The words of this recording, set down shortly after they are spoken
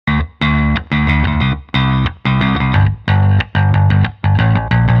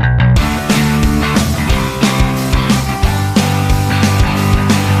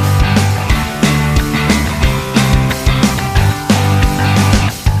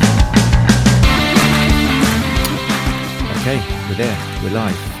We're there. We're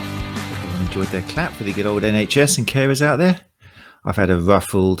live. Everyone enjoyed their clap for the good old NHS and carers out there. I've had a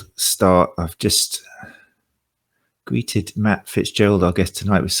ruffled start. I've just greeted Matt Fitzgerald, our guest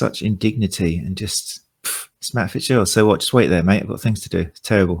tonight, with such indignity and just, it's Matt Fitzgerald. So what? Just wait there, mate. I've got things to do. It's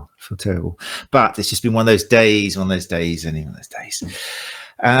terrible. I feel terrible. But it's just been one of those days.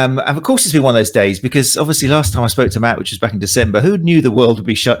 And of course, it's been one of those days because obviously last time I spoke to Matt, which was back in December, who knew the world would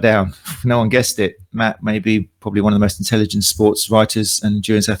be shut down? No one guessed it. Matt may be probably one of the most intelligent sports writers and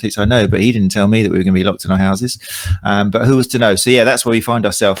endurance athletes I know, but he didn't tell me that we were going to be locked in our houses. But who was to know? So yeah, that's where we find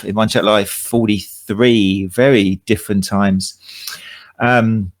ourselves in One Chat Live 43, very different times.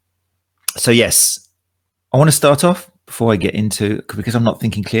 So yes, I want to start off before I get into, because I'm not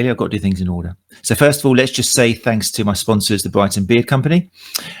thinking clearly, I've got to do things in order. So first of all, let's just say thanks to my sponsors, the Brighton Beard Company.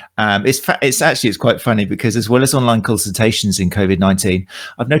 It's quite funny because as well as online consultations in COVID-19,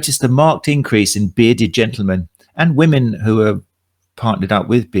 I've noticed a marked increase in bearded gentlemen and women who are partnered up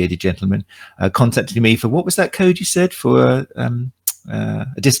with bearded gentlemen contacting me for, what was that code you said for a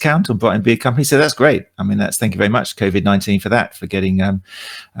discount on Brighton Beard Company? So that's great. I mean, thank you very much, COVID-19, for that, for getting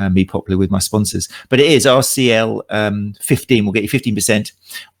me popular with my sponsors. But it is RCL 15 will get you 15%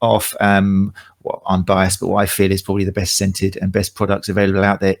 off. Well, I'm biased, but what I feel is probably the best scented and best products available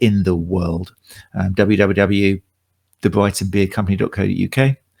out there in the world.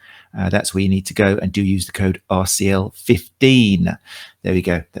 www.thebrightonbeardcompany.co.uk. That's where you need to go, and do use the code RCL15. There we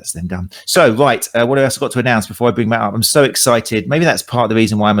go. That's them done. So, right. What else I've got to announce before I bring Matt up? I'm so excited. Maybe that's part of the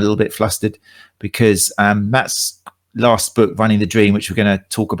reason why I'm a little bit flustered, because Matt's last book, Running the Dream, which we're going to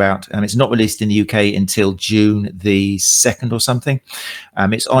talk about, it's not released in the UK until June the 2nd or something.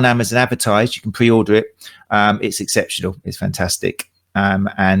 It's on Amazon advertised. You can pre-order it. It's exceptional. It's fantastic.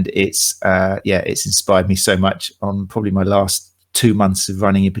 And it's inspired me so much on probably my last 2 months of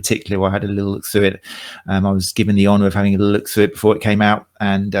running in particular, where I had a little look through it. I was given the honor of having a little look through it before it came out,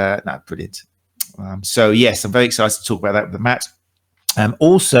 and brilliant. So yes, I'm very excited to talk about that with Matt.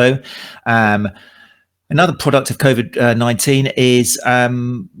 Also, another product of COVID-19 is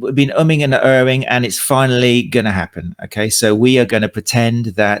we've been umming and erring, and it's finally going to happen. Okay, so we are going to pretend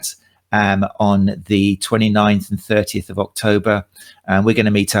that on the 29th and 30th of October, we're going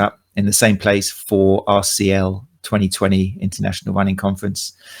to meet up in the same place for RCL 2020 International Running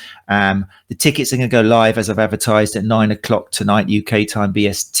Conference. The tickets are going to go live, as I've advertised, at 9 o'clock tonight UK time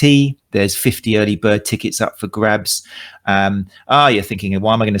BST. There's 50 early bird tickets up for grabs. You're thinking,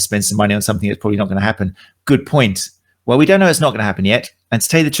 why am I going to spend some money on something that's probably not going to happen? Good point. Well, we don't know it's not going to happen yet. And to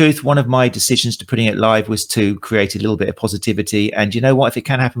tell you the truth, one of my decisions to putting it live was to create a little bit of positivity. And you know what? If it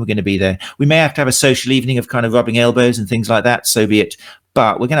can happen, we're going to be there. We may have to have a social evening of kind of rubbing elbows and things like that. So be it.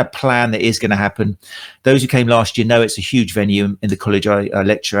 But we're going to plan that is going to happen. Those who came last year know it's a huge venue in the college I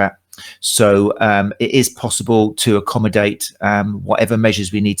lecture at. So it is possible to accommodate whatever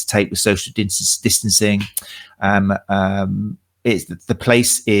measures we need to take with social distancing. The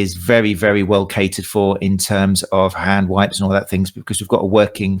place is very, very well catered for in terms of hand wipes and all that things, because we've got a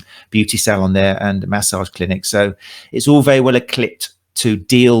working beauty salon there and a massage clinic. So it's all very well equipped to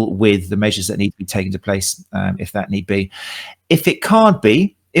deal with the measures that need to be taken to place if that need be. If it can't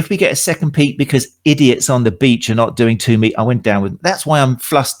be, if we get a second peak because idiots on the beach are not doing 2 meters, I went down with, that's why I'm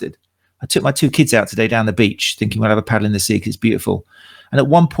flustered. I took my 2 kids out today down the beach thinking we'll have a paddle in the sea because it's beautiful. And at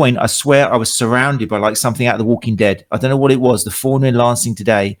one point, I swear I was surrounded by like something out of The Walking Dead. I don't know what it was, the fauna in Lancing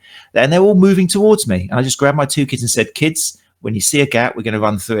today. And they're all moving towards me. And I just grabbed my 2 kids and said, kids, when you see a gap, we're going to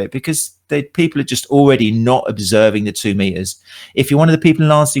run through it, because people are just already not observing the 2 meters. If you're one of the people in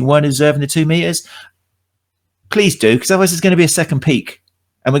Lancing weren't observing the 2 meters, please do, because otherwise there's going to be a second peak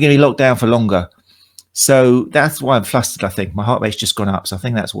and we're going to be locked down for longer. So that's why I'm flustered, I think. My heart rate's just gone up. So I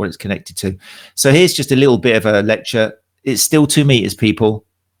think that's what it's connected to. So here's just a little bit of a lecture. It's still 2 meters, people.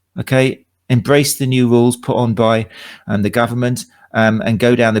 Okay. Embrace the new rules put on by the government and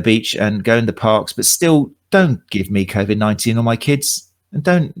go down the beach and go in the parks, but still don't give me COVID-19 on my kids and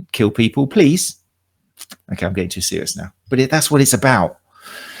don't kill people, please. Okay. I'm getting too serious now, but that's what it's about.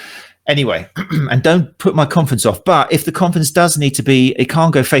 Anyway, and don't put my conference off. But if the conference does need to be, it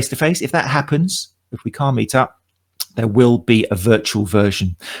can't go face to face. If that happens, if we can't meet up, there will be a virtual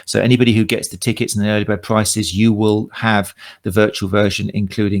version. So anybody who gets the tickets and the early bird prices, you will have the virtual version,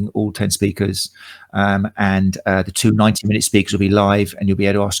 including all 10 speakers. And the 2 90-minute speakers will be live, and you'll be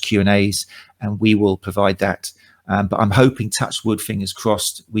able to ask Q&As, and we will provide that. But I'm hoping, touch wood, fingers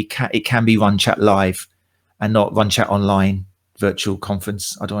crossed, it can be Run Chat live and not Run Chat online virtual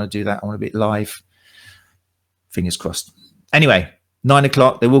conference. I don't want to do that. I want to be live. Fingers crossed. Anyway, 9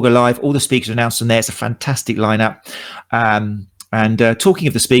 o'clock, they will go live. All the speakers are announced on there. It's a fantastic lineup. And talking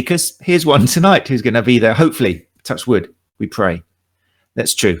of the speakers, here's one tonight who's going to be there, hopefully, touch wood, We pray.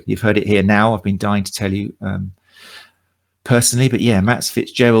 That's true. You've heard it here now. I've been dying to tell you personally, but yeah, Matt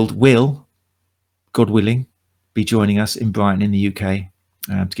Fitzgerald will, God willing, be joining us in Brighton in the UK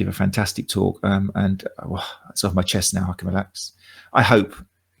to give a fantastic talk. And it's off my chest now. I can relax. I hope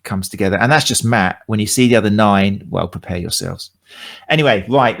it comes together. And that's just Matt. When you see the other 9, well, prepare yourselves. Anyway,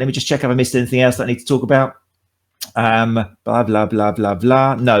 right. Let me just check if I missed anything else that I need to talk about. Blah, blah, blah, blah,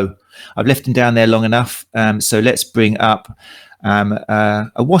 blah. No, I've left him down there long enough. So let's bring up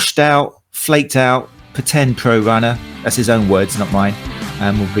a washed out, flaked out, pretend pro runner. That's his own words, not mine.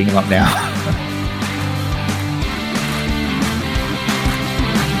 We'll bring him up now.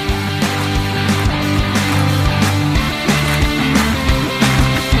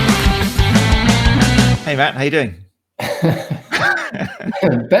 Hey Matt, how you doing?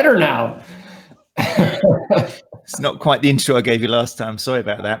 Better now. It's not quite the intro I gave you last time. Sorry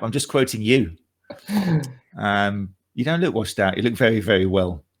about that. I'm just quoting you. You don't look washed out. You look very, very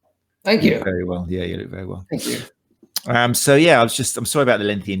well. Thank you. Very well. Yeah, you look very well. Thank you. So yeah, I'm sorry about the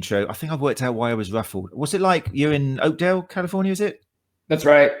lengthy intro. I think I've worked out why I was ruffled. What's it like? You're in Oakdale, California, is it? That's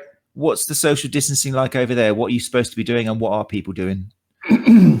right. What's the social distancing like over there? What are you supposed to be doing and what are people doing?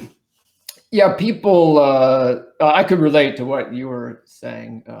 Yeah, people, I could relate to what you were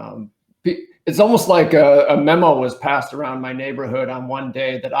saying. It's almost like a memo was passed around my neighborhood on one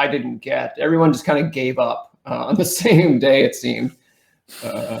day that I didn't get. Everyone just kind of gave up on the same day, it seemed,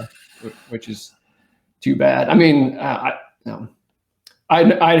 which is too bad. I mean, I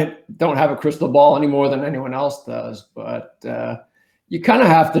don't have a crystal ball any more than anyone else does, but you kind of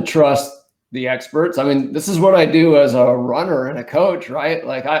have to trust the experts. I mean, this is what I do as a runner and a coach, right?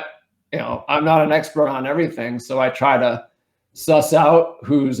 Like I'm not an expert on everything, so I try to suss out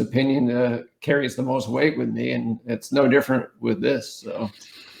whose opinion carries the most weight with me, and it's no different with this. So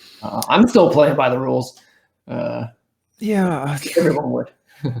I'm still playing by the rules. Yeah, everyone would.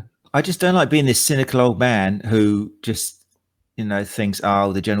 I just don't like being this cynical old man who just, thinks,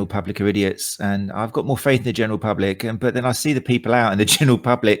 oh, the general public are idiots, and I've got more faith in the general public. But then I see the people out in the general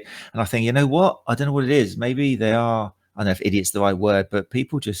public, and I think, you know what? I don't know what it is. Maybe they are. I don't know if idiot's the right word, but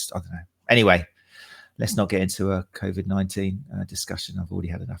people just, I don't know. Anyway, let's not get into a COVID-19 discussion. I've already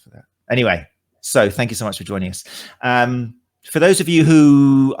had enough of that. Anyway, so thank you so much for joining us. For those of you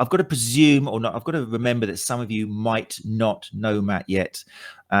who, I've got to presume or not, I've got to remember that some of you might not know Matt yet.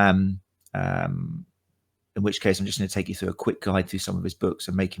 In which case, I'm just going to take you through a quick guide through some of his books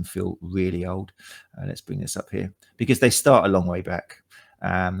and make him feel really old. Let's bring this up here because they start a long way back.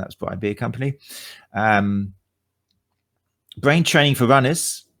 That was Brian Beer Company. Brain Training for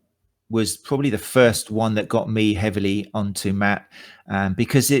Runners was probably the first one that got me heavily onto Matt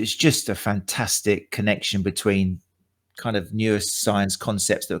because it's just a fantastic connection between kind of neuroscience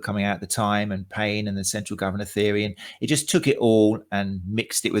concepts that were coming out at the time and pain and the central governor theory. And it just took it all and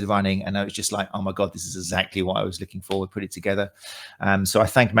mixed it with running. And I was just like, oh my God, this is exactly what I was looking for, put it together. So I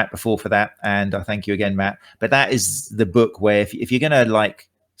thanked Matt before for that. And I thank you again, Matt. But that is the book where if you're going to like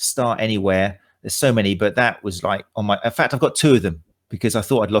start anywhere, there's so many, but that was like in fact, I've got 2 of them because I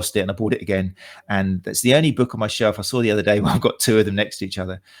thought I'd lost it and I bought it again. And that's the only book on my shelf I saw the other day where I've got 2 of them next to each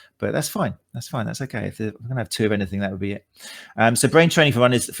other, but that's fine. That's fine. That's okay. If I'm going to have 2 of anything, that would be it. So Brain Training for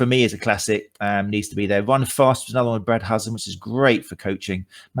Runners, for me, is a classic, needs to be there. Run Fast was another one with Brad Hudson, which is great for coaching.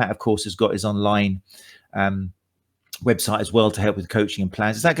 Matt, of course, has got his online website as well to help with coaching and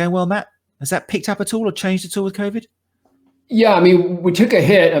plans. Is that going well, Matt? Has that picked up at all or changed at all with COVID? Yeah, I mean, we took a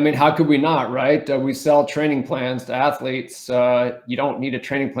hit. I mean, how could we not, right? We sell training plans to athletes. You don't need a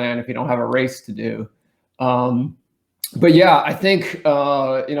training plan if you don't have a race to do. But yeah, I think,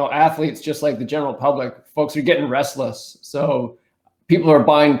 athletes, just like the general public, folks are getting restless. So people are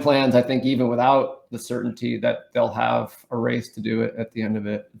buying plans, I think, even without the certainty that they'll have a race to do it at the end of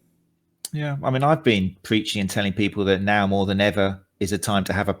it. Yeah, I mean, I've been preaching and telling people that now more than ever is a time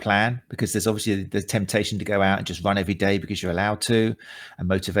to have a plan, because there's obviously the temptation to go out and just run every day because you're allowed to, and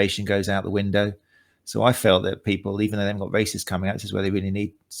motivation goes out the window. So I felt that people, even though they haven't got races coming out, this is where they really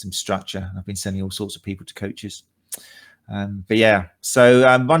need some structure. And I've been sending all sorts of people to coaches. But yeah, so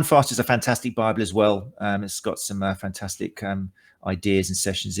Run Fast is a fantastic Bible as well. It's got some fantastic ideas and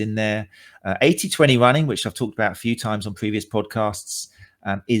sessions in there. 80-20 running, which I've talked about a few times on previous podcasts,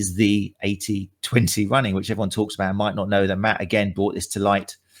 is the 80-20 running, which everyone talks about and might not know that Matt again brought this to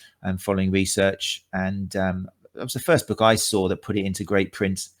light following research. And that was the first book I saw that put it into great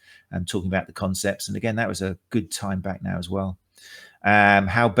print, talking about the concepts. And again, that was a good time back now as well.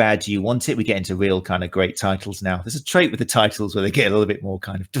 How bad do you want it? We get into real kind of great titles now. There's a trait with the titles where they get a little bit more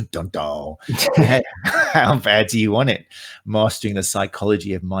kind of dun dun dun. How bad do you want it? Mastering the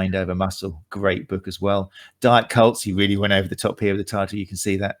Psychology of Mind Over Muscle. Great book as well. Diet Cults, he really went over the top here with the title. You can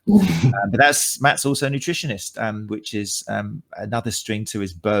see that. But Matt's also a nutritionist, which is another string to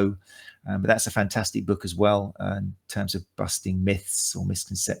his bow. But that's a fantastic book as well in terms of busting myths or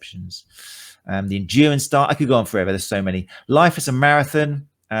misconceptions. The Endurance Diet, I could go on forever. There's so many. Life is a Marathon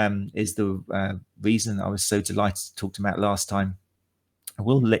is the reason I was so delighted to talk to Matt last time. I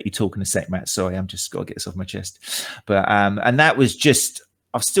will let you talk in a sec, Matt. Sorry, I'm just got to get this off my chest. But and that was just,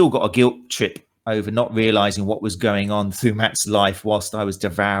 I've still got a guilt trip over not realizing what was going on through Matt's life whilst I was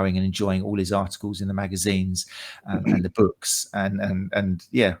devouring and enjoying all his articles in the magazines and the books. And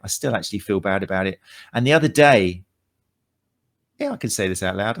yeah, I still actually feel bad about it. And the other day, yeah, I can say this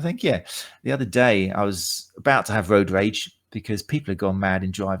out loud, I think. Yeah. The other day I was about to have road rage because people had gone mad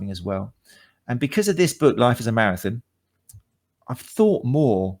in driving as well. And because of this book, Life is a Marathon, I've thought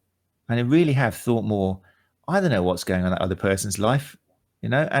more, and I really have thought more. I don't know what's going on in that other person's life, you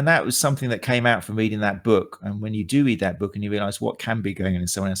know, and that was something that came out from reading that book. And when you do read that book and you realize what can be going on in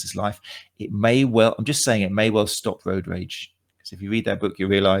someone else's life, it may well, I'm just saying, it may well stop road rage. Because if you read that book, you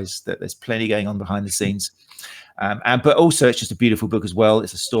realize that there's plenty going on behind the scenes. But also it's just a beautiful book as well.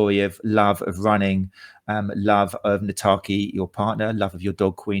 It's a story of love of running, love of Nataki, your partner, love of your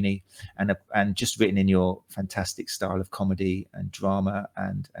dog Queenie, and just written in your fantastic style of comedy and drama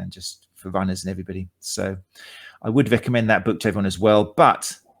and just for runners and everybody. So I would recommend that book to everyone as well.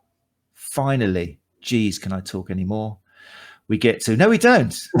 But finally, geez, can I talk anymore? We get to, no, we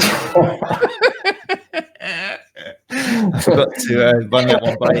don't. I forgot to run that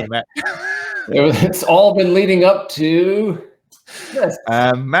one by you, Matt. It's all been leading up to this.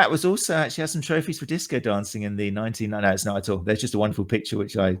 Matt was also actually has some trophies for disco dancing in the 1990s. No, it's not at all. There's just a wonderful picture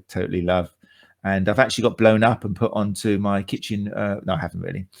which I totally love, and I've actually got blown up and put onto my kitchen. No, I haven't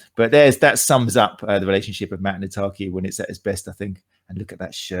really, but that sums up the relationship of Matt and Nataki when it's at its best, I think. And look at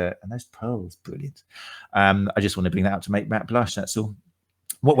that shirt and those pearls, brilliant. I just want to bring that up to make Matt blush. That's all.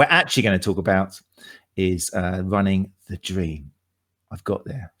 What we're actually going to talk about is running the dream. I've got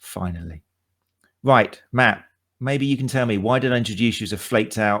there finally. Right, Matt, maybe you can tell me, why did I introduce you as a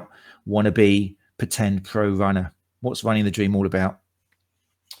flaked out, wannabe, pretend pro runner? What's running the dream all about?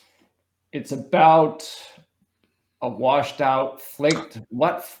 It's about a washed out, flaked,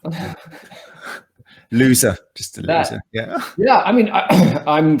 what? Loser, just a loser. Yeah. Yeah. I mean,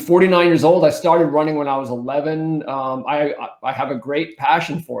 I'm 49 years old. I started running when I was 11. I have a great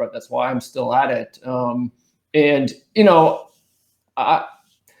passion for it. That's why I'm still at it. And, you know, I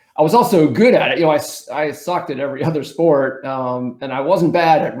was also good at it. You know, I sucked at every other sport, and I wasn't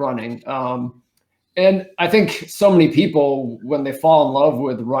bad at running. And I think so many people, when they fall in love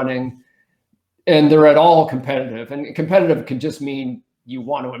with running and they're at all competitive, and competitive can just mean you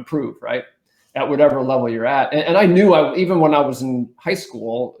want to improve, right? At whatever level you're at. And I knew even when I was in high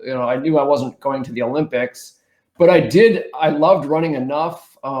school, you know, I knew I wasn't going to the Olympics, but I loved running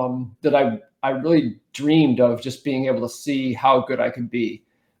enough that I really dreamed of just being able to see how good I could be.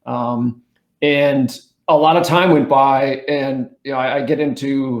 And a lot of time went by, and, you know, I get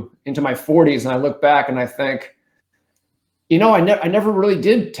into my 40s and I look back and I think, you know, I never really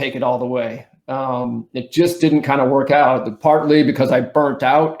did take it all the way. It just didn't kind of work out, partly because I burnt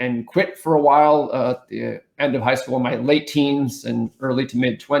out and quit for a while at the end of high school, in my late teens and early to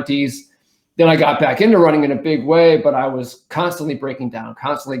mid 20s. Then I got back into running in a big way, but I was constantly breaking down,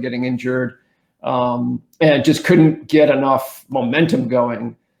 constantly getting injured, and just couldn't get enough momentum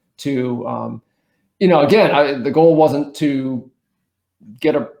going to, you know, again, the goal wasn't to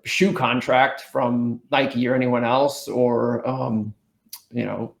get a shoe contract from Nike or anyone else, or, you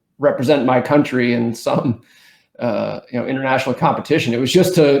know, represent my country in some, you know, international competition. It was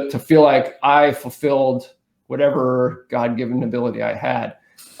just to feel like I fulfilled whatever God-given ability I had.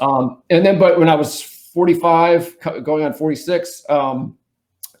 But when I was 45, going on 46,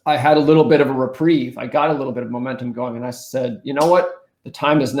 I had a little bit of a reprieve. I got a little bit of momentum going, and I said, you know what? The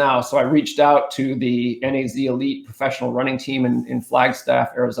time is now. So I reached out to the NAZ Elite professional running team in Flagstaff,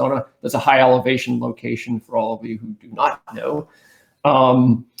 Arizona. That's a high elevation location for all of you who do not know.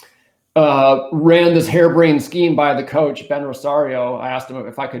 Ran this harebrained scheme by the coach, Ben Rosario. I asked him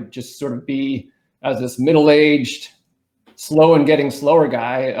if I could just sort of be, as this middle-aged, slow and getting slower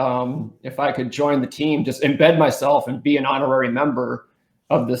guy, if I could join the team, just embed myself and be an honorary member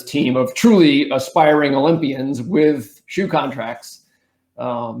of this team of truly aspiring Olympians with shoe contracts.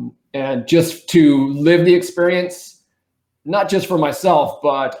 And just to live the experience, not just for myself,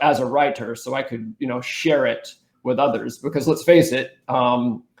 but as a writer, so I could, you know, share it with others. Because let's face it,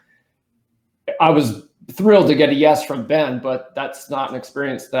 I was thrilled to get a yes from Ben, but that's not an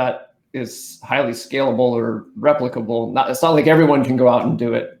experience that is highly scalable or replicable. It's not like everyone can go out and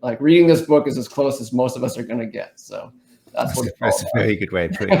do it. Like reading this book is as close as most of us are going to get. So that's what it's all That's about. a very good way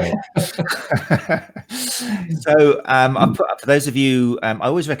of putting it. So I've put up for those of you, I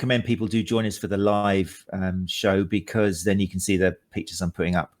always recommend people do join us for the live show, because then you can see the pictures I'm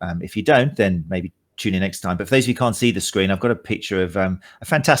putting up. If you don't, then maybe tune in next time. But for those of you who can't see the screen, I've got a picture of a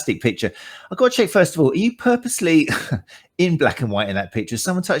fantastic picture. I've got to check first of all, are you purposely in black and white in that picture?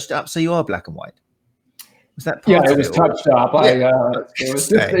 Someone touched it up so you are black and white? Was that part it was touched up. Yeah.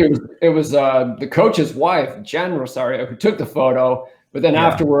 It was the coach's wife, Jen Rosario, who took the photo. But then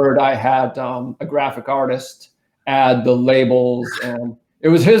afterward, I had a graphic artist add the labels, and it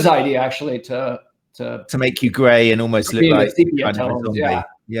was his idea actually to make you grey and almost look like sepia tones.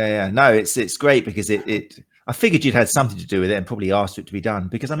 Yeah. No, it's great because I figured you'd had something to do with it and probably asked for it to be done,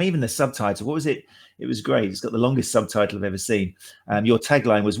 because even the subtitle, what was it? It was great. It's got the longest subtitle I've ever seen. Your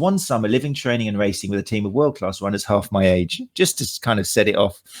tagline was "One summer living, training and racing with a team of world-class runners half my age," just to kind of set it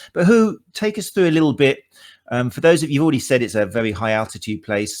off. But take us through a little bit. For those of you, you've already said it's a very high altitude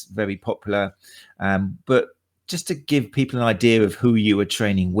place, very popular. But just to give people an idea of who you were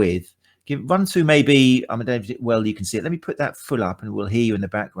training with, run through maybe, I don't know, well, you can see it. Let me put that full up and we'll hear you in the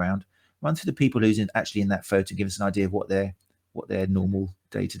background. Run through the people who's actually in that photo, give us an idea of what their normal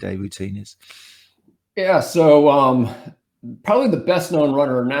day-to-day routine is. Yeah, so probably the best known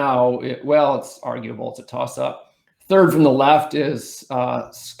runner now, it's arguable, it's a toss-up. Third from the left is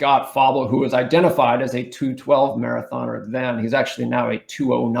Scott Fauble, who was identified as a 2:12 marathoner then. He's actually now a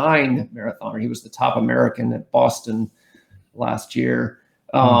 2:09 marathoner. He was the top American at Boston last year.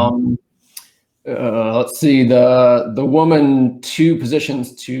 Let's see, the woman 2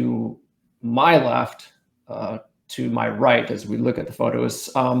 positions to my left, to my right, as we look at the photos,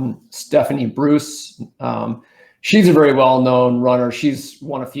 Stephanie Bruce. She's a very well-known runner. She's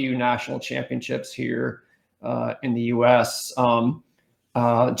won a few national championships here in the U.S.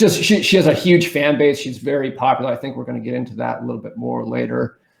 She has a huge fan base. She's very popular. I think we're going to get into that a little bit more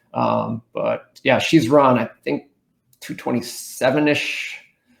later. But yeah, she's run, I think, 227-ish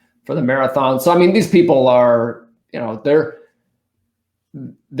for the marathon. So, these people are, they're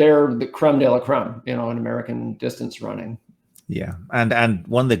the creme de la creme, in American distance running. Yeah. And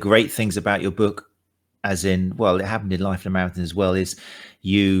one of the great things about your book, as in, well, it happened in Life in a Marathon as well, is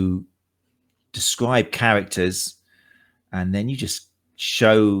you describe characters and then you just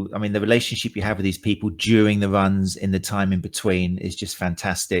show, the relationship you have with these people during the runs, in the time in between, is just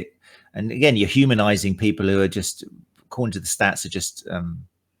fantastic. And again, you're humanizing people who are just, according to the stats, are just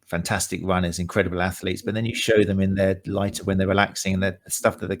fantastic runners, incredible athletes, but then you show them in their light when they're relaxing, and the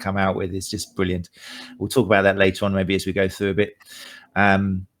stuff that they come out with is just brilliant. We'll talk about that later on, maybe as we go through a bit.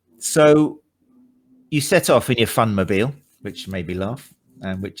 So you set off in your Funmobile, which made me laugh,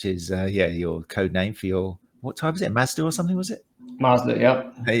 which is your code name for your, what type is it, Mazda or something, was it? Mazda,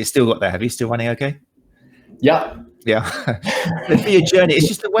 yeah. You still got that, have you? Still running okay? Yeah. For your journey, it's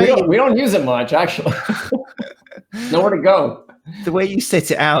just the way we don't use it much, actually. Nowhere to go. The way you set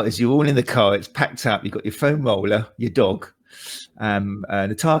it out is you're all in the car, it's packed up, you've got your foam roller, your dog,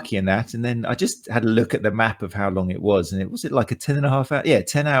 Nataki and that, and then I just had a look at the map of how long it was, and it was like a 10.5 hour,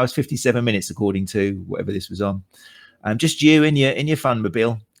 10 hours 57 minutes according to whatever this was on. Just you in your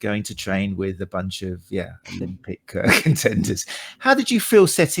Funmobile going to train with a bunch of Olympic contenders. How did you feel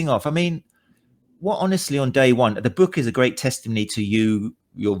setting off? What honestly, on day one, the book is a great testimony to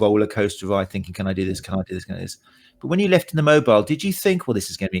your roller coaster ride, thinking, can I do this, can I do this, can I do this? But when you left in the mobile, did you think, well,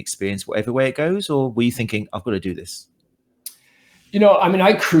 this is going to be an experience whatever way it goes, or were you thinking, I've got to do this?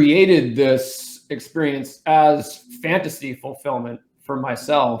 I created this experience as fantasy fulfillment for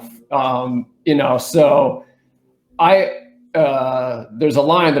myself. So there's a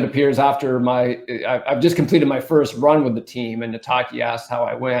line that appears after I've just completed my first run with the team, and Nataki asked how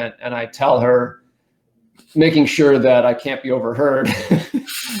I went, and I tell her, making sure that I can't be overheard,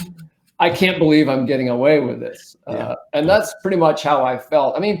 I can't believe I'm getting away with this. And that's pretty much how I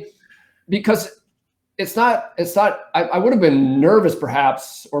felt. Because it's not, I would have been nervous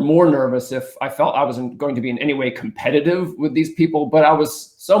perhaps, or more nervous, if I felt I wasn't going to be in any way competitive with these people, but I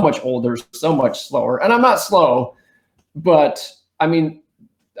was so much older, so much slower. And I'm not slow, but I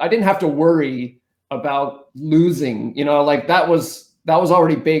didn't have to worry about losing, that was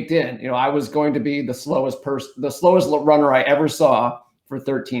already baked in. I was going to be the slowest runner I ever saw for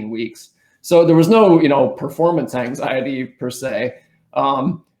 13 weeks. So there was no, performance anxiety per se.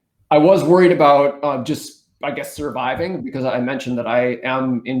 I was worried about just, I guess, surviving, because I mentioned that I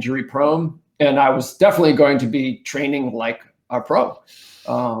am injury prone, and I was definitely going to be training like a pro.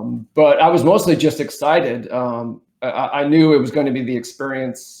 But I was mostly just excited. I knew it was going to be the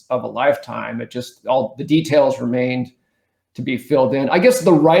experience of a lifetime. It just, all the details remained to be filled in. I guess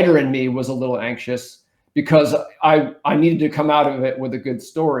the writer in me was a little anxious because I needed to come out of it with a good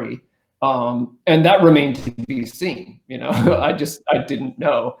story. And that remained to be seen, you know. I didn't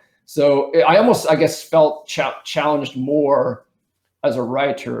know. So I almost, I guess, felt challenged more as a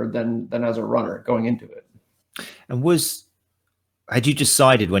writer than as a runner going into it. And had you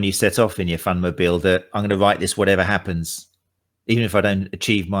decided when you set off in your Funmobile that I'm going to write this whatever happens, even if I don't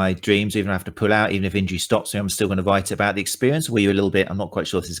achieve my dreams, even if I have to pull out, even if injury stops me, I'm still going to write about the experience? Or were you a little bit, I'm not quite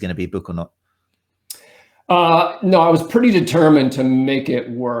sure if this is going to be a book or not? No, I was pretty determined to make it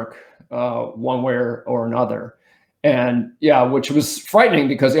work one way or another. And yeah, which was frightening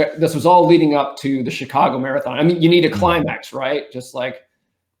because this was all leading up to the Chicago Marathon. I mean, you need a climax, right? Just like,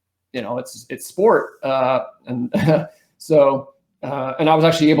 you know, it's sport. And so, and I was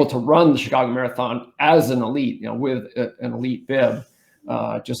actually able to run the Chicago Marathon as an elite, you know, with an elite bib,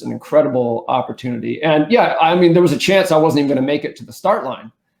 just an incredible opportunity. And yeah, I mean, there was a chance I wasn't even going to make it to the start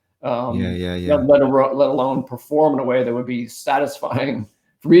line. Let alone perform in a way that would be satisfying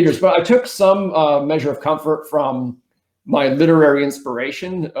for readers. But I took some measure of comfort from my literary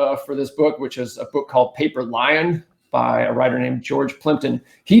inspiration for this book, which is a book called Paper Lion by a writer named George Plimpton.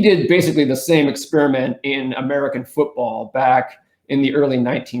 He did basically the same experiment in American football back in the early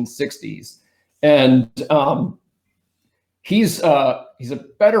 1960s. And he's a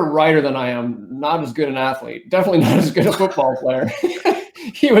better writer than I am, not as good an athlete, definitely not as good a football player.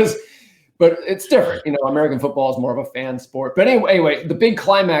 But it's different. You know, American football is more of a fan sport. But anyway, the big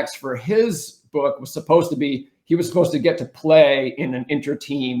climax for his book was supposed to be, he was supposed to get to play in an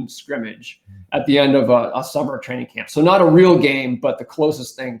inter-team scrimmage at the end of a summer training camp. So not a real game, but the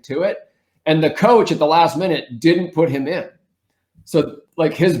closest thing to it. And the coach at the last minute didn't put him in. So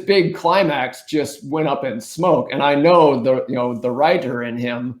like his big climax just went up in smoke. And I know the writer in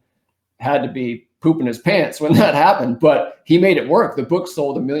him had to be pooping his pants when that happened, but he made it work. The book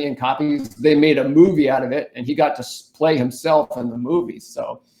sold 1 million copies. They made a movie out of it, and he got to play himself in the movie.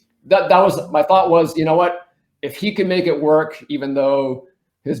 So that was my thought was, you know what, if he can make it work, even though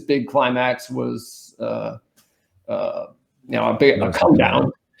his big climax was, a come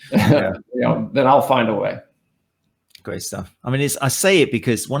down, Yeah. Then I'll find a way. Great stuff. I mean, I say it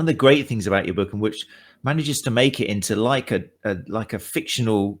because one of the great things about your book, and which manages to make it into like a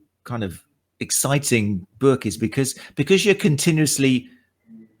fictional kind of exciting book, is because you're continuously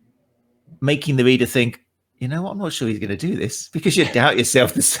making the reader think, you know what, I'm not sure he's going to do this, because you doubt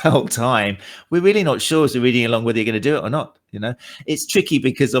yourself this whole time. We're really not sure as we're reading along whether you're going to do it or not. You know, it's tricky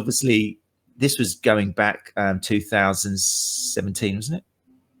because obviously this was going back 2017, wasn't it?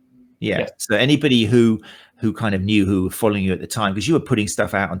 Yeah. Yes. So anybody who kind of knew, who were following you at the time, because you were putting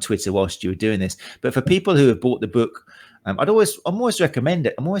stuff out on Twitter whilst you were doing this. But for people who have bought the book, I'm always recommend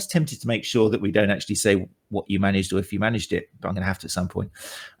it. I'm always tempted to make sure that we don't actually say what you managed or if you managed it, but I'm going to have to at some point,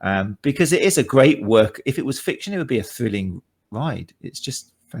 because it is a great work. If it was fiction, it would be a thrilling ride. It's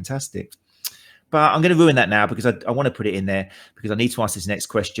just fantastic. But I'm going to ruin that now because I want to put it in there because I need to ask this next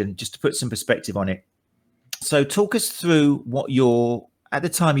question just to put some perspective on it. So talk us through at the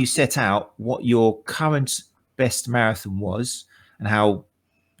time you set out, what your current best marathon was and how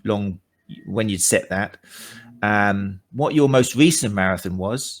long, when you'd set that, what your most recent marathon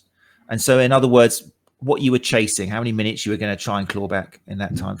was. And so in other words, what you were chasing, how many minutes you were going to try and claw back in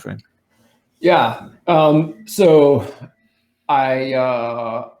that time frame. Yeah. So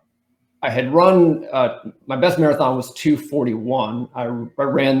I had run, my best marathon was 2:41. I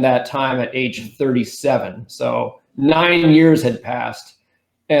ran that time at age 37. So 9 years had passed.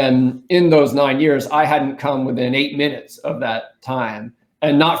 And in those 9 years, I hadn't come within 8 minutes of that time,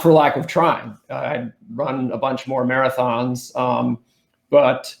 and not for lack of trying. I'd run a bunch more marathons,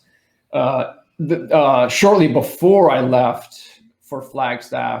 but shortly before I left for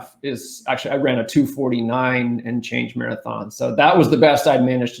Flagstaff I ran a 2:49 and change marathon. So that was the best I'd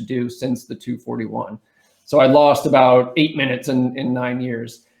managed to do since the 2:41. So I lost about 8 minutes in 9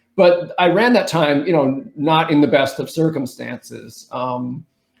 years. But I ran that time, not in the best of circumstances.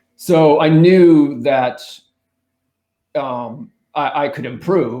 So I knew that I could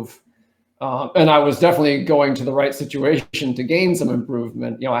improve. And I was definitely going to the right situation to gain some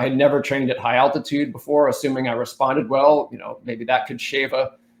improvement. I had never trained at high altitude before, assuming I responded well. Maybe that could shave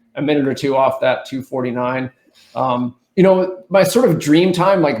a minute or two off that 2:49. My sort of dream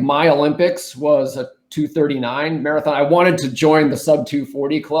time, like my Olympics, was a 2:39 marathon. I wanted to join the sub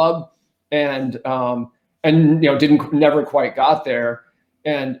 2:40 club, and never quite got there.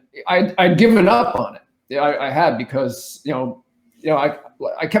 And I'd given up on it. I had, because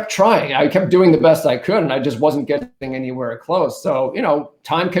I kept trying. I kept doing the best I could, and I just wasn't getting anywhere close. So,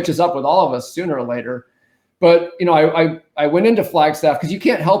 time catches up with all of us sooner or later. But, I went into Flagstaff because you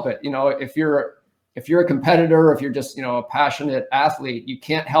can't help it. If you're a competitor, if you're just, a passionate athlete, you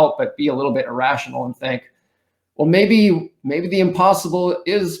can't help but be a little bit irrational and think, well, maybe the impossible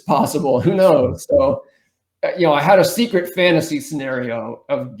is possible. Who knows? So, I had a secret fantasy scenario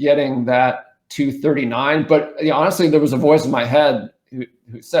of getting that 239, but honestly, there was a voice in my head who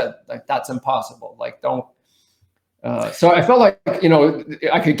said, like, that's impossible. Like, don't. So I felt like,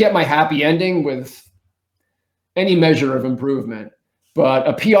 I could get my happy ending with any measure of improvement, but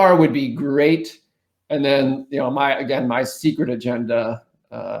a PR would be great. And then, my secret agenda,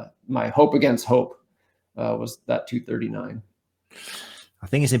 my hope against hope, was that 239. I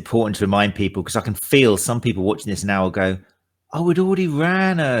think it's important to remind people, because I can feel some people watching this now will go, oh, we'd already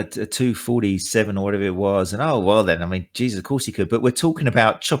ran a 247 or whatever it was. And, oh, well, then, I mean, Jesus, of course he could. But we're talking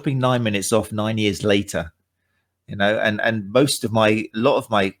about chopping 9 minutes off 9 years later, and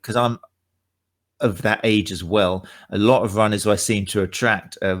because I'm of that age as well, a lot of runners who I seem to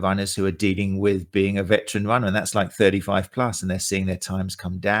attract are runners who are dealing with being a veteran runner, and that's like 35 plus, and they're seeing their times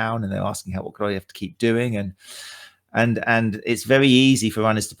come down, and they're asking, what could I have to keep doing? And it's very easy for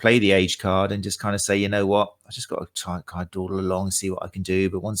runners to play the age card and just kind of say, you know what, I just got to try kind of dawdle along and see what I can do.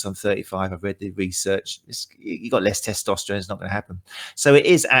 But once I'm 35, I've read the research, you got less testosterone, it's not going to happen. So it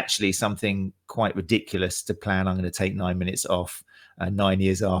is actually something quite ridiculous to plan, I'm going to take 9 minutes off 9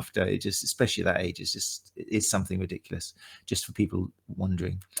 years after. It just, especially at that age, it is something ridiculous, just for people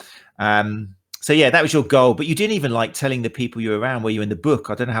wondering. So yeah, that was your goal, but you didn't even like telling the people you were around. Were you in the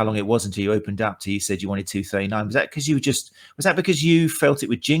book? I don't know how long it was until you opened up to you said you wanted 239. Was that because you felt it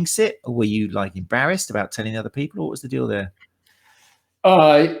would jinx it, or were you like embarrassed about telling other people? What was the deal there?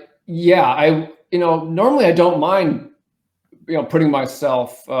 Yeah, normally I don't mind, putting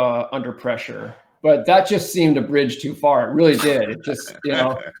myself under pressure, but that just seemed a bridge too far. It really did. It just,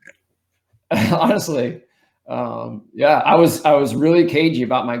 honestly. I was really cagey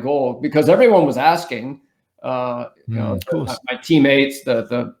about my goal because everyone was asking, my teammates,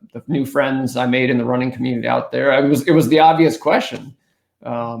 the new friends I made in the running community out there. It was the obvious question.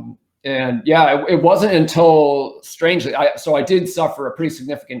 It wasn't until, strangely, I did suffer a pretty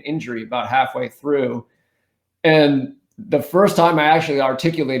significant injury about halfway through. And the first time I actually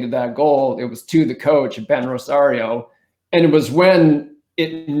articulated that goal, it was to the coach, Ben Rosario. And it was when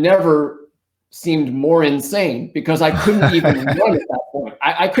it never seemed more insane, because I couldn't even run at that point.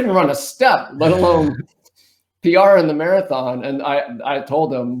 I couldn't run a step, let alone PR in the marathon. And I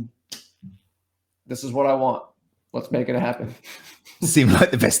told him, this is what I want. Let's make it happen. Seemed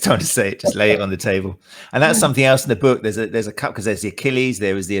like the best time to say it. Just lay it on the table. And that's something else in the book. There's a cut, because there's the Achilles,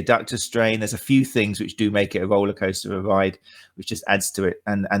 there is the adductor strain. There's a few things which do make it a roller coaster of a ride, which just adds to it.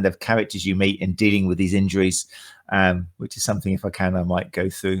 And the characters you meet in dealing with these injuries, which is something, if I can, I might go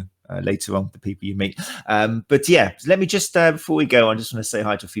through later on with the people you meet. But yeah, let me just, before we go, I just want to say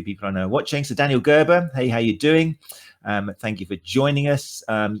hi to a few people I know watching. So Daniel Gerber, hey, how you doing? Thank you for joining us.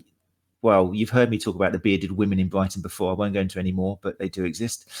 Well, you've heard me talk about the bearded women in Brighton before. I won't go into any more, but they do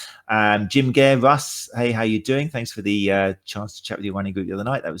exist. Jim Gare, Russ, hey, how you doing? Thanks for the chance to chat with your running group the other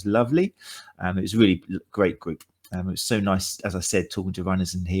night. That was lovely. It was a really great group. It was so nice, as I said, talking to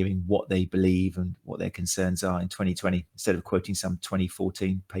runners and hearing what they believe and what their concerns are in 2020, instead of quoting some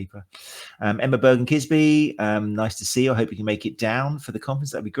 2014 paper. Emma Bergen-Kisby, nice to see you. I hope you can make it down for the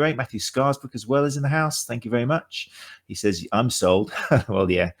conference. That'd be great. Matthew Scarsbrook as well is in the house. Thank you very much. He says, I'm sold. Well,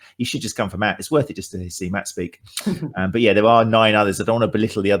 yeah, you should just come for Matt. It's worth it just to see Matt speak. But yeah, there are 9 others. I don't want to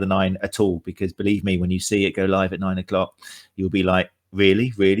belittle the other 9 at all, because believe me, when you see it go live at 9 o'clock, you'll be like,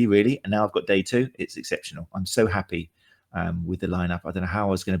 really, really, really? And now I've got day 2. It's exceptional. I'm so happy with the lineup. I don't know how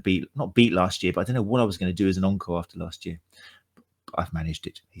I was going to not beat last year, but I don't know what I was going to do as an encore after last year. But I've managed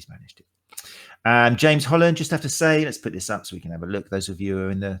it. He's managed it. James Holland, just have to say, let's put this up so we can have a look. Those of you who are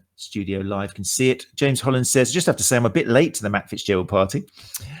in the studio live can see it. James Holland says, just have to say I'm a bit late to the Matt Fitzgerald party,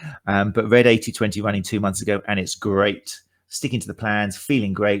 but read 80-20 running 2 months ago, and it's great. Sticking to the plans,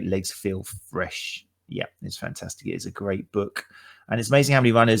 feeling great, legs feel fresh. Yeah, it's fantastic. It is a great book. And it's amazing how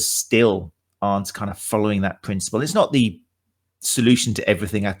many runners still aren't kind of following that principle. It's not the solution to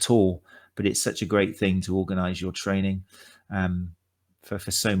everything at all, but it's such a great thing to organize your training for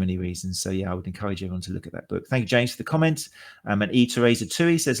so many reasons. So yeah, I would encourage everyone to look at that book. Thank you, James, for the comment. And E. Teresa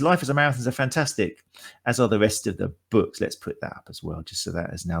Tui says, life as a marathons are fantastic, as are the rest of the books. Let's put that up as well, just so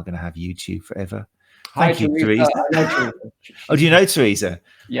that is now going to have YouTube forever. Thank you, Teresa. Oh, do you know Teresa?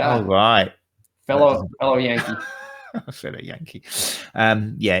 Yeah. All right. Fellow Yankee. Fellow Yankee.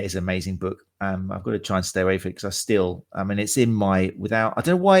 Yeah, it's an amazing book. I've got to try and stay away from it because I mean, it's in my, I don't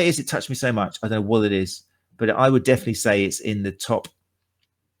know why it is, it touched me so much. I don't know what it is, but I would definitely say it's in the top.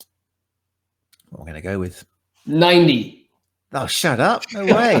 What am I going to go with? 90. Oh, shut up. No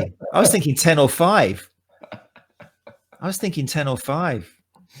way. I was thinking 10 or 5. I was thinking 10 or 5.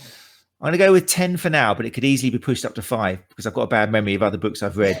 I'm going to go with 10 for now, but it could easily be pushed up to 5 because I've got a bad memory of other books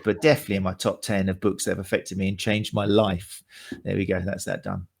I've read, but definitely in my top 10 of books that have affected me and changed my life. There we go. That's that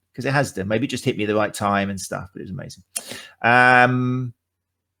done. Because it has done. Maybe it just hit me at the right time and stuff, but it was amazing.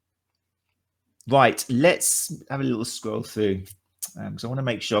 Right. Let's have a little scroll through because I want to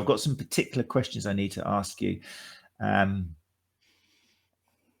make sure I've got some particular questions I need to ask you.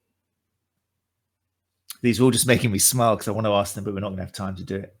 These are all just making me smile because I want to ask them, but we're not going to have time to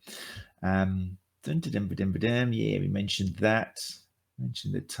do it. Yeah, we mentioned that.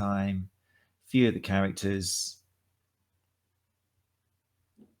 Mentioned the time. A few of the characters.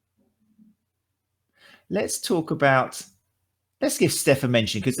 Let's give Steph a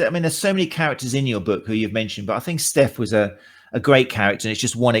mention because I mean, there's so many characters in your book who you've mentioned, but I think Steph was a great character, and it's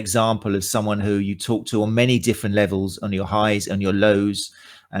just one example of someone who you talk to on many different levels, on your highs, on your lows.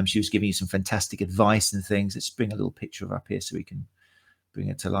 She was giving you some fantastic advice and things. Let's bring a little picture of her up here so we can bring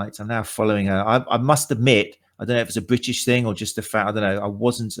it to light. I'm now following her. I must admit, I don't know if it's a British thing or just a fact. I don't know. I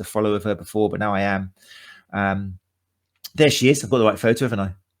wasn't a follower of her before, but now I am. There she is. I've got the right photo, haven't I?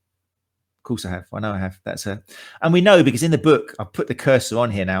 Of course I have. I know I have. That's her. And we know because in the book, I've put the cursor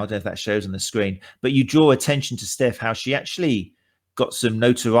on here now. I don't know if that shows on the screen, but you draw attention to Steph, how she actually got some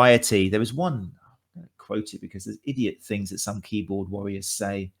notoriety. There was one, I'm going to quote it because there's idiot things that some keyboard warriors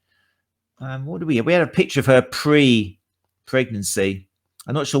say. What do we have? We had a picture of her pre-pregnancy.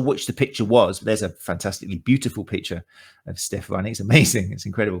 I'm not sure which the picture was, but there's a fantastically beautiful picture of Steph running. It's amazing. It's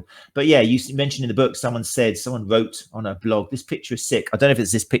incredible. But yeah, you mentioned in the book, someone wrote on a blog, this picture is sick. I don't know if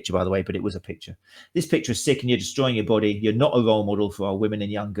it's this picture, by the way, but it was a picture. This picture is sick and you're destroying your body. You're not a role model for our women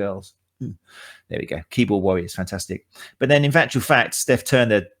and young girls. There we go. Keyboard warriors. Fantastic. But then in actual fact, Steph turned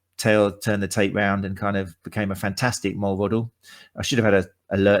the tape round and kind of became a fantastic role model. I should have had an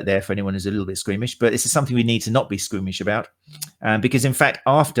alert there for anyone who's a little bit squeamish, but this is something we need to not be squeamish about. Because in fact,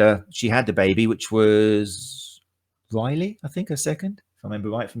 after she had the baby, which was Riley, I think, her second, if I remember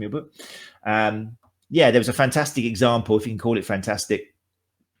right from your book. Yeah, there was a fantastic example, if you can call it fantastic,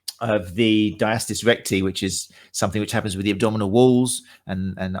 of the diastasis recti, which is something which happens with the abdominal walls,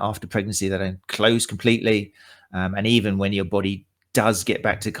 and after pregnancy, they don't close completely. And even when your body does get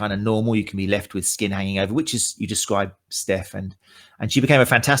back to kind of normal, you can be left with skin hanging over, which is, you described Steph, and she became a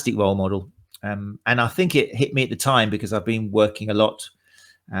fantastic role model. And I think it hit me at the time because I've been working a lot,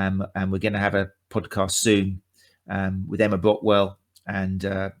 and we're going to have a podcast soon with Emma Brockwell and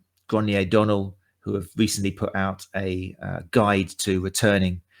Gronier Donnell, who have recently put out a guide to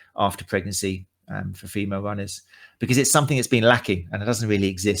returning after pregnancy for female runners, because it's something that's been lacking and it doesn't really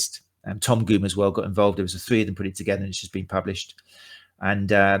exist. Tom Goom as well got involved. There was 3 of them put it together and it's just been published.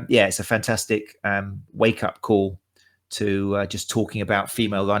 And yeah, it's a fantastic wake-up call to just talking about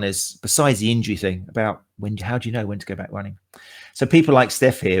female runners, besides the injury thing, about how do you know when to go back running? So people like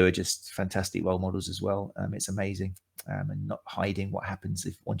Steph here are just fantastic role models as well. It's amazing, and not hiding what happens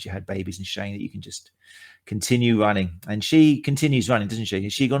if once you had babies, and showing that you can just continue running. And she continues running, doesn't she?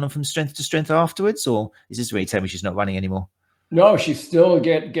 Has she gone on from strength to strength afterwards, or is this really telling me she's not running anymore? No, she's still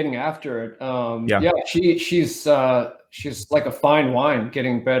getting after it. Yeah, she's like a fine wine,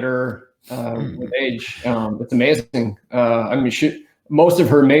 getting better with age. It's amazing. I mean, most of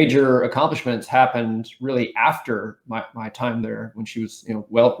her major accomplishments happened really after my time there, when she was,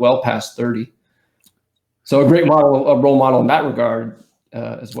 well past 30. So a great model, a role model in that regard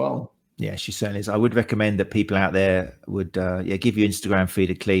as well. Yeah, she certainly is. I would recommend that people out there would give your Instagram feed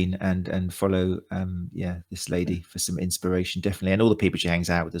a clean and follow this lady for some inspiration, definitely, and all the people she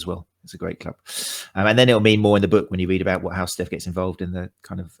hangs out with as well. It's a great club, and then it'll mean more in the book when you read about how Steph gets involved in the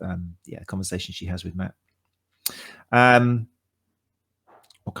kind of conversation she has with Matt. We'll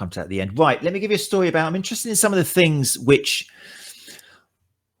come to that at the end. Right, let me give you a story about. I'm interested in some of the things which.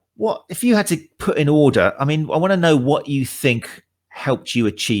 What if you had to put in order? I mean, I want to know what you think helped you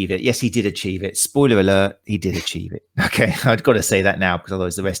achieve it. Yes, he did achieve it. Spoiler alert, he did achieve it. Okay, I've got to say that now because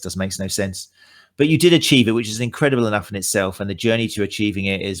otherwise the rest makes no sense. But you did achieve it, which is incredible enough in itself. And the journey to achieving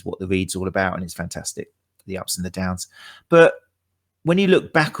it is what the read's all about, and it's fantastic, the ups and the downs. But when you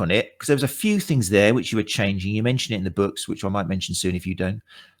look back on it, because there was a few things there which you were changing, you mentioned it in the books, which I might mention soon if you don't.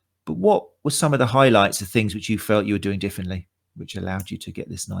 But what were some of the highlights of things which you felt you were doing differently, which allowed you to get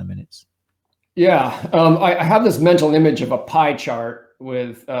this 9 minutes? Yeah, I have this mental image of a pie chart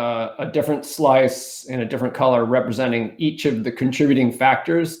with a different slice in a different color representing each of the contributing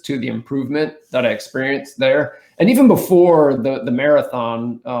factors to the improvement that I experienced there. And even before the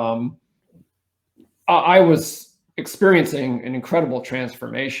marathon, I was experiencing an incredible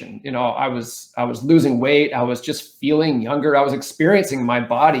transformation. You know, I was losing weight. I was just feeling younger. I was experiencing my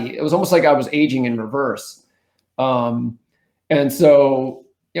body. It was almost like I was aging in reverse. And so,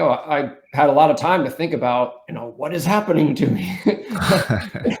 you know, I had a lot of time to think about, you know, what is happening to me?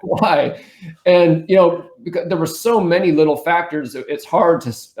 Why? And, you know, because there were so many little factors, it's hard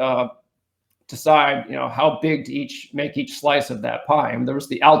to decide, you know, how big to make each slice of that pie. I mean, there was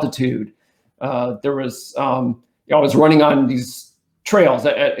the altitude. There was, you know, I was running on these trails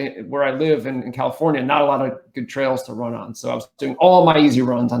where I live in California, not a lot of good trails to run on. So I was doing all my easy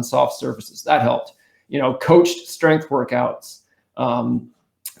runs on soft surfaces. That helped. You know, coached strength workouts,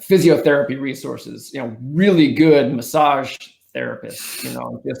 physiotherapy resources, you know, really good massage therapists, you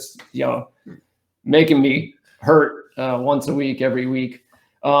know, just, you know, making me hurt once a week, every week.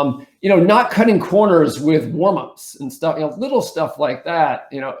 You know, not cutting corners with warm-ups and stuff, you know, little stuff like that,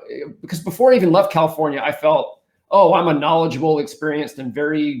 you know, because before I even left California, I felt, oh, I'm a knowledgeable, experienced, and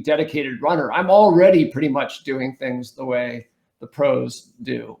very dedicated runner. I'm already pretty much doing things the way the pros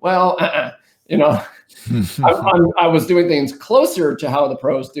do. Well, you know, I was doing things closer to how the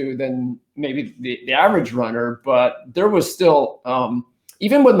pros do than maybe the average runner, but there was still,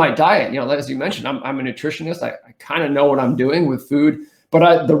 even with my diet, you know, as you mentioned, I'm a nutritionist. I kind of know what I'm doing with food,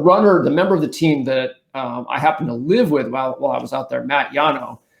 but the member of the team that I happened to live with while I was out there, Matt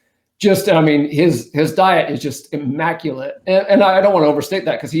Yano, just, I mean, his diet is just immaculate. And I don't want to overstate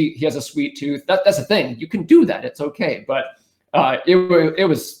that because he has a sweet tooth. That's the thing. You can do that. It's okay. But it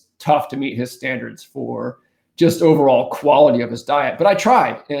was tough to meet his standards for just overall quality of his diet. But I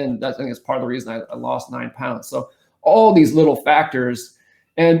tried. And I think that's part of the reason I lost 9 pounds. So all these little factors.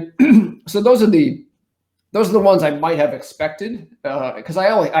 And so those are the ones I might have expected because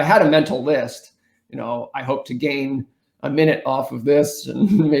I had a mental list. You know, I hope to gain a minute off of this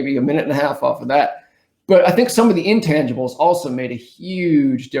and maybe a minute and a half off of that. But I think some of the intangibles also made a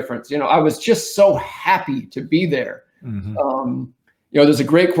huge difference. You know, I was just so happy to be there. Mm-hmm. You know, there's a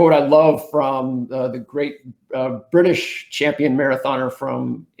great quote I love from the great British champion marathoner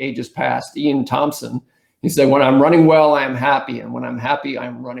from ages past, Ian Thompson. He said, when I'm running well, I am happy. And when I'm happy,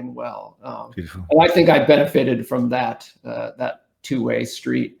 I'm running well. And I think I benefited from that two-way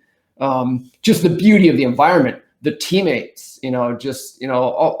street. Just the beauty of the environment, the teammates, you know, just, you know,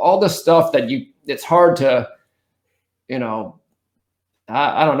 all the stuff that it's hard to, you know,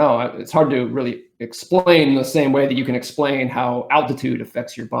 I don't know. It's hard to really explain the same way that you can explain how altitude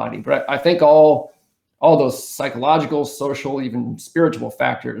affects your body. But I think all those psychological, social, even spiritual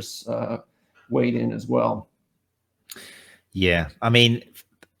factors weighed in as well. Yeah. I mean,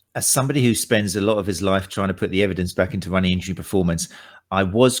 as somebody who spends a lot of his life trying to put the evidence back into running injury performance, I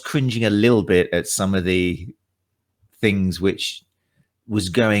was cringing a little bit at some of the things which was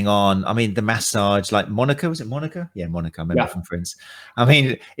going on. I mean, the massage, like Monica, was it Monica? Yeah, Monica, I remember from Friends. I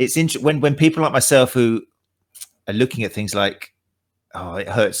mean, it's interesting when people like myself who are looking at things like, oh, it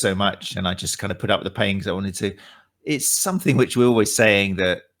hurts so much, and I just kind of put up with the pain because I wanted to. It's something which we're always saying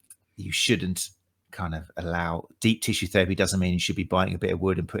that you shouldn't kind of allow. Deep tissue therapy doesn't mean you should be biting a bit of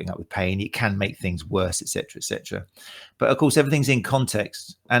wood and putting up with pain. It can make things worse, etc., etc. But of course, everything's in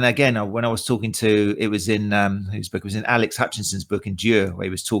context. And again, when I was talking to, it was in whose book? It was in Alex Hutchinson's book Endure, where he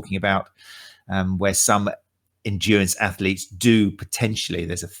was talking about where some endurance athletes do potentially,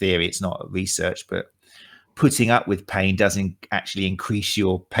 there's a theory, it's not research, but putting up with pain doesn't actually increase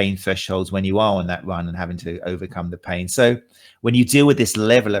your pain thresholds when you are on that run and having to overcome the pain. So when you deal with this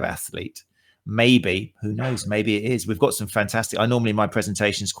level of athlete, maybe, who knows, maybe it is. We've got some fantastic, I normally in my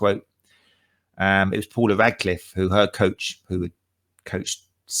presentations quote, it was Paula Radcliffe, who her coach, who had coached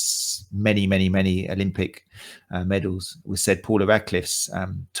many Olympic medals, was said Paula Radcliffe's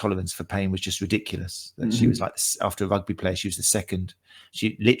tolerance for pain was just ridiculous. That she was like, after a rugby player, she was the second.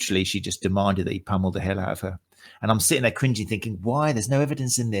 She just demanded that he pummel the hell out of her. And I'm sitting there cringing, thinking, why? There's no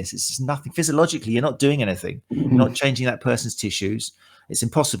evidence in this. It's just nothing. Physiologically, you're not doing anything. You're not changing that person's tissues. It's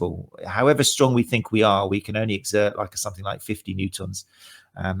impossible. However strong we think we are, we can only exert like something like 50 newtons.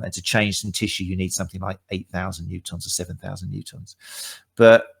 And to change some tissue, you need something like 8,000 newtons or 7,000 newtons.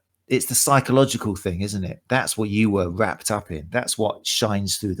 But it's the psychological thing, isn't it? That's what you were wrapped up in. That's what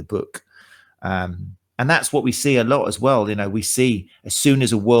shines through the book. And that's what we see a lot as well. You know, we see as soon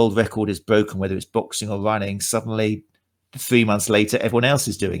as a world record is broken, whether it's boxing or running, suddenly 3 months later, everyone else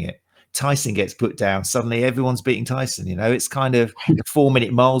is doing it. Tyson gets put down. Suddenly everyone's beating Tyson. You know, it's kind of the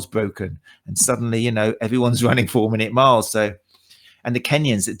 4-minute miles broken. And suddenly, you know, everyone's running 4-minute miles. So And the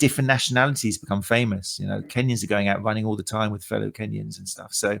Kenyans, different nationalities become famous. You know, Kenyans are going out running all the time with fellow Kenyans and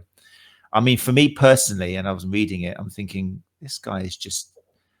stuff. So, I mean, for me personally, and I was reading it, I'm thinking this guy is just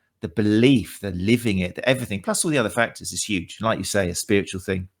the belief, the living it, the everything, plus all the other factors is huge. And like you say, a spiritual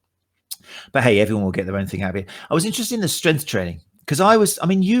thing. But hey, everyone will get their own thing out of it. I was interested in the strength training because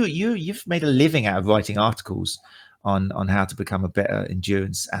you've made a living out of writing articles on how to become a better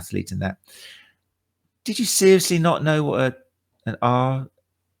endurance athlete and that. Did you seriously not know what an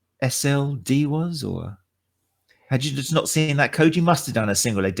RSLD was, or had you just not seen that code? You must have done a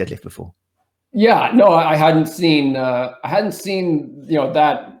single leg deadlift before. Yeah, no, I hadn't seen that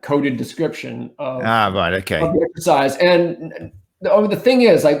coded description of, right, okay, of the exercise. And the thing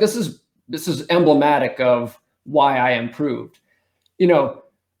is, like, this is emblematic of why I improved. You know,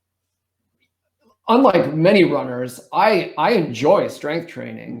 unlike many runners, I enjoy strength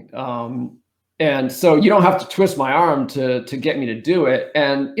training. And so you don't have to twist my arm to get me to do it,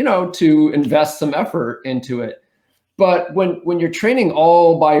 and, you know, to invest some effort into it. But when you're training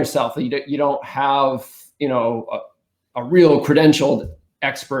all by yourself, you don't have, you know, a real credentialed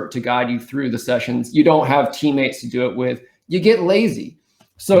expert to guide you through the sessions. You don't have teammates to do it with. You get lazy.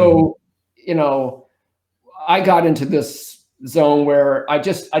 So, you know, I got into this zone where I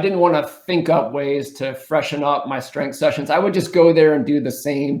didn't want to think up ways to freshen up my strength sessions. I would just go there and do the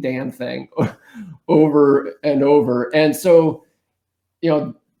same damn thing over and over. And so, you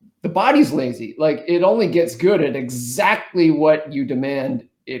know, the body's lazy. Like, it only gets good at exactly what you demand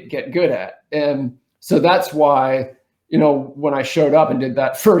it get good at. And so that's why, you know, when I showed up and did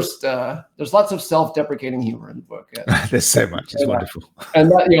that first, there's lots of self-deprecating humor in the book. There's so much. It's wonderful. And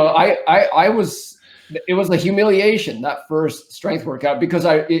that, you know, it was a humiliation, that first strength workout, because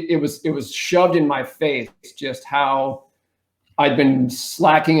it was shoved in my face just how I'd been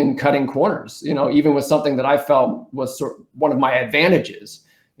slacking and cutting corners, you know, even with something that I felt was sort of one of my advantages,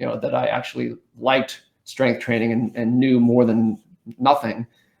 you know, that I actually liked strength training and knew more than nothing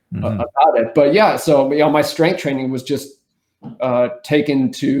about it. But yeah, so, you know, my strength training was just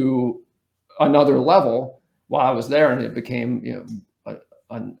taken to another level while I was there, and it became, you know,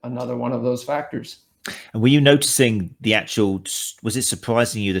 another one of those factors. And were you noticing was it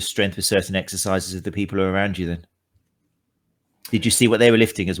surprising you, the strength of certain exercises of the people who are around you then? Did you see what they were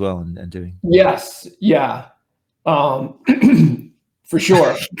lifting as well and doing? Yes. Yeah. For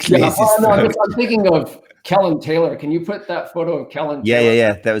sure. Yeah. I'm thinking of Kellen Taylor. Can you put that photo of Kellen Taylor?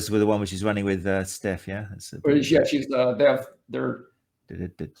 Yeah. That was the one which is running with Steph. Yeah. Yeah. She's they got their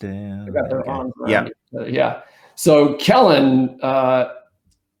arms around. Yeah. So Kellen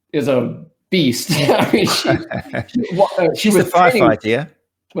is a beast. I mean, she was the firefighter. Yeah.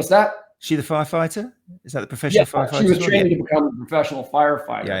 What's that? She the firefighter? Is that the professional firefighter? She was training to become a professional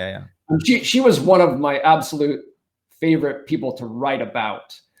firefighter. Yeah. She was one of my absolute favorite people to write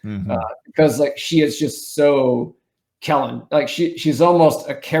about, because, like, she is just so Kellen. Like, she's almost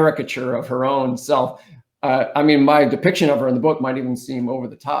a caricature of her own self. I mean, my depiction of her in the book might even seem over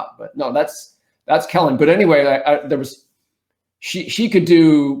the top, but no, that's Kellen. But anyway, she could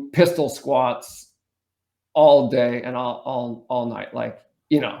do pistol squats all day and all night, like,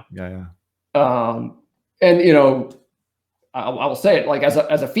 you know. Yeah. And, you know, I will say it, like, as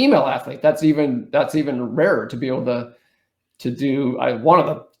a female athlete, that's even rarer to be able to do one of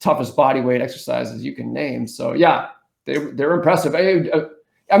the toughest body weight exercises you can name. So yeah, they're impressive.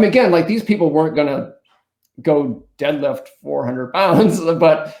 I mean, again, like, these people weren't gonna go deadlift 400 pounds,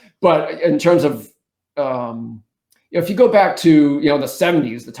 but in terms of, if you go back to, you know, the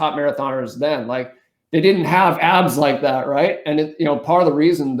 70s, the top marathoners then, like, they didn't have abs like that, right? And you know, part of the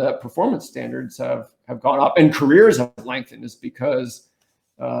reason that performance standards have gone up and careers have lengthened is because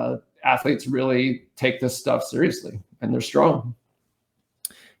athletes really take this stuff seriously and they're strong.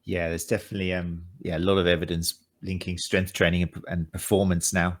 Yeah, there's definitely a lot of evidence linking strength training and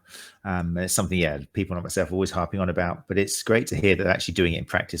performance now. It's something, people like myself are always harping on about, but it's great to hear that they're actually doing it in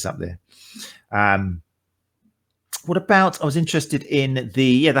practice up there. What about, I was interested in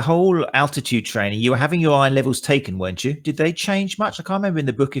the whole altitude training. You were having your iron levels taken, weren't you? Did they change much? I can't remember in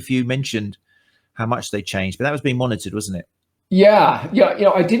the book if you mentioned how much they changed, but that was being monitored, wasn't it? Yeah. You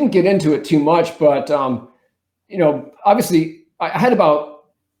know, I didn't get into it too much, but, you know, obviously I had about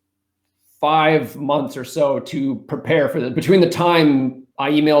 5 months or so to prepare for this. Between the time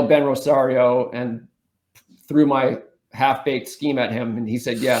I emailed Ben Rosario and threw my half-baked scheme at him, and he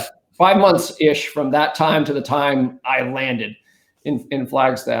said, yeah, 5 months-ish from that time to the time I landed in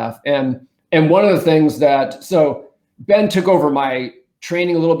Flagstaff. And one of the things so Ben took over my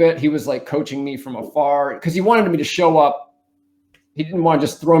training a little bit. He was like coaching me from afar because he wanted me to show up. He didn't want to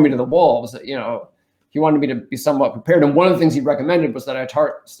just throw me to the wolves, you know. he wanted me to be somewhat prepared. And one of the things he recommended was that I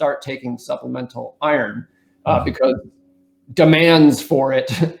start taking supplemental iron because demands for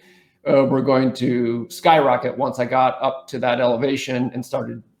it were going to skyrocket once I got up to that elevation and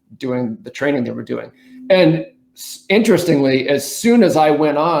started doing the training they were doing. And interestingly, as soon as I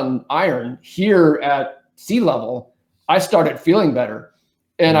went on iron here at sea level, I started feeling better.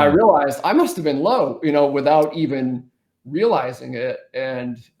 And I realized I must have been low, without even realizing it.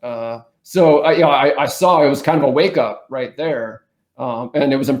 And so I saw it was kind of a wake up right there.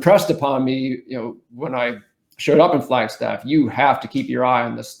 And it was impressed upon me, when I showed up in Flagstaff, you have to keep your eye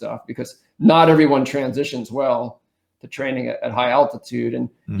on this stuff because not everyone transitions well to training at high altitude. And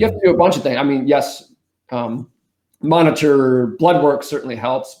you have to do a bunch of things. I mean, yes, monitor blood work certainly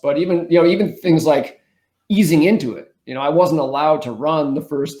helps, but even things like easing into it. I wasn't allowed to run the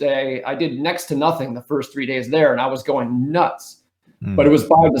first day. I did next to nothing the first 3 days there, and I was going nuts. But it was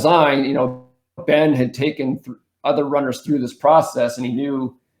by design. Ben had taken other runners through this process, and he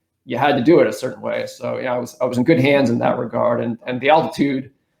knew you had to do it a certain way. So I was in good hands in that regard, and the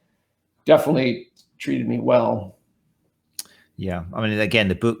altitude definitely treated me well. Yeah, I mean, again,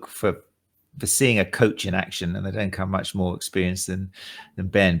 the book for seeing a coach in action, and they don't come much more experienced than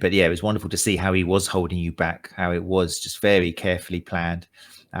Ben. But yeah, it was wonderful to see how he was holding you back, how it was just very carefully planned.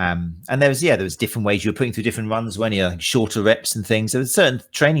 And there was different ways you were putting through different runs, when you shorter reps and things. There were certain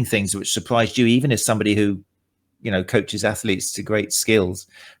training things which surprised you, even as somebody who, coaches athletes to great skills.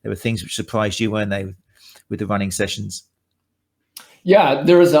 There were things which surprised you, weren't they, with the running sessions? Yeah,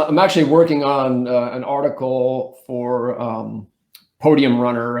 I'm actually working on an article for Podium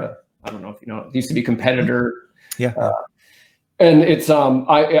Runner. I don't know if it used to be Competitor. Yeah. And it's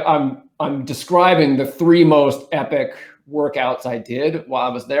I'm describing the 3 most epic workouts I did while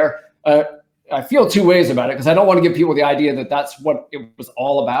I was there. I feel 2 ways about it because I don't want to give people the idea that that's what it was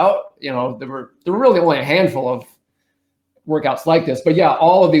all about. There were really only a handful of workouts like this, but yeah,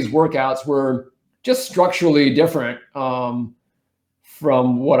 all of these workouts were just structurally different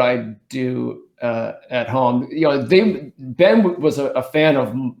from what I do at home. Ben was a fan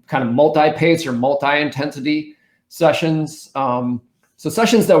of kind of multi-pace or multi-intensity sessions. So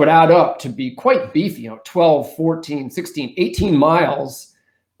sessions that would add up to be quite beefy, 12, 14, 16, 18 miles.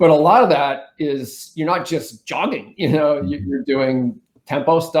 But a lot of that is, you're not just jogging, you're doing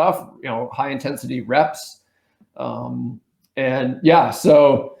tempo stuff, high intensity reps. And yeah,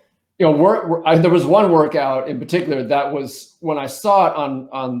 so, there was one workout in particular that was, when I saw it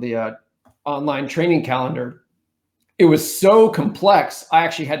on the online training calendar, it was so complex. I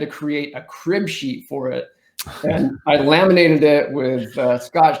actually had to create a crib sheet for it. And I laminated it with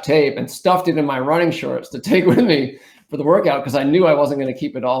Scotch tape and stuffed it in my running shorts to take with me for the workout, because I knew I wasn't going to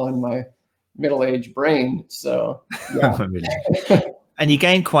keep it all in my middle-aged brain. So, yeah. And you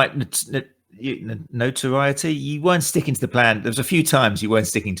gained quite notoriety. You weren't sticking to the plan. There was a few times you weren't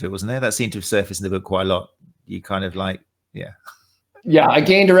sticking to it, wasn't there? That seemed to have surfaced in the book quite a lot. You kind of Yeah, I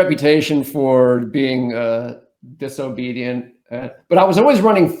gained a reputation for being disobedient, but I was always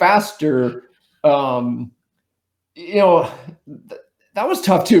running faster. That was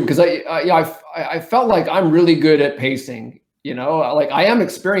tough too, because I felt like I'm really good at pacing. Like I am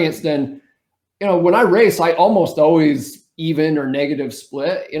experienced, and when I race, I almost always even or negative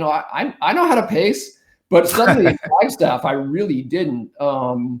split. I know how to pace, but suddenly in Flagstaff, I really didn't.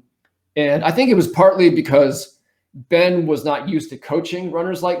 And I think it was partly because Ben was not used to coaching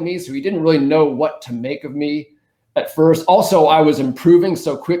runners like me, so he didn't really know what to make of me at first. Also, I was improving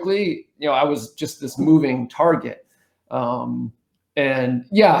so quickly. I was just this moving target. And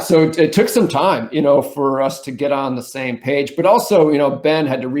yeah, so it took some time, for us to get on the same page. But also, Ben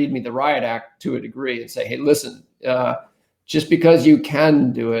had to read me the riot act to a degree and say, hey, listen, just because you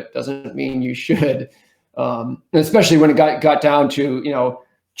can do it doesn't mean you should. And especially when it got down to,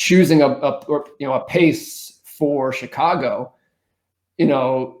 choosing a pace for Chicago,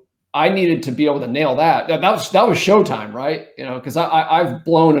 I needed to be able to nail that. That was showtime, right? Because I've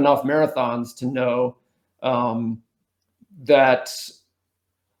blown enough marathons to know that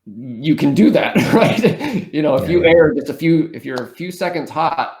you can do that, right? If you err just if you're a few seconds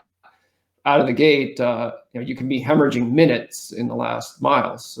hot out of the gate, you can be hemorrhaging minutes in the last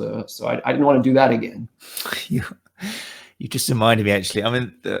miles. So I didn't want to do that again. You just reminded me, actually. I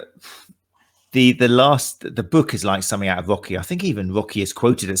mean, the book is like something out of Rocky. I think even Rocky is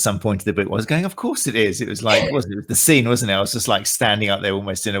quoted at some point in the book. I was going, of course it is. It was like, it was the scene, wasn't it? I was just like standing up there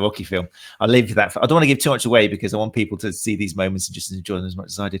almost in a Rocky film. I'll leave that. I don't want to give too much away because I want people to see these moments and just enjoy them as much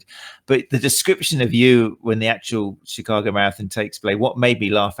as I did. But the description of you when the actual Chicago Marathon takes place, what made me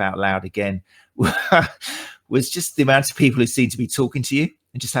laugh out loud again was just the amount of people who seemed to be talking to you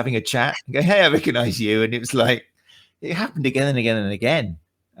and just having a chat and go, hey, I recognize you. And it was like, it happened again and again and again.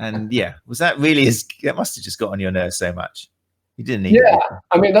 And yeah, was that really that must have just got on your nerves so much. You didn't need Yeah. it.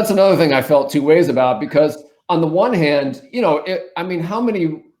 I mean, that's another thing I felt two ways about, because on the one hand,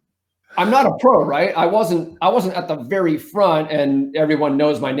 I'm not a pro, right? I wasn't at the very front and everyone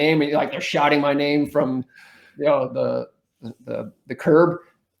knows my name and like they're shouting my name from, the curb.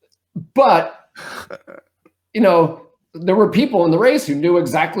 But, there were people in the race who knew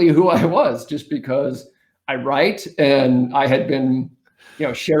exactly who I was just because I write and I had been,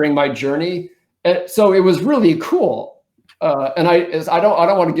 sharing my journey. And so it was really cool. And I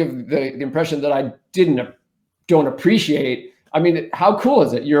don't want to give the impression that I don't appreciate. I mean, how cool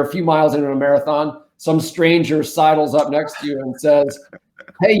is it? You're a few miles into a marathon. Some stranger sidles up next to you and says,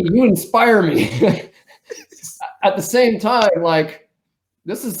 "Hey, you inspire me." At the same time, like,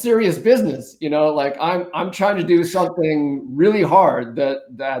 this is serious business, like I'm trying to do something really hard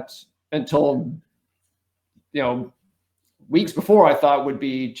that until, weeks before I thought would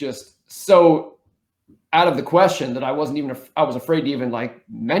be just so out of the question that I was afraid to even like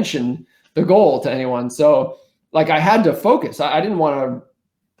mention the goal to anyone. So like I had to focus. I didn't want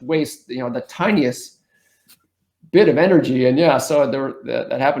to waste, the tiniest bit of energy. And yeah, so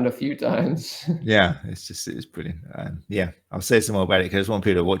that happened a few times. Yeah, it's brilliant. Yeah, I'll say some more about it because I just want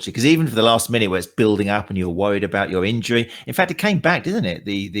people to watch it. Because even for the last minute where it's building up and you're worried about your injury, in fact, it came back, didn't it?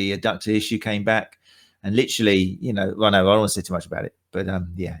 The adductor issue came back, and literally, well, no, I don't want to say too much about it, but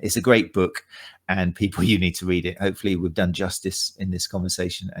yeah, it's a great book, and people, you need to read it. Hopefully, we've done justice in this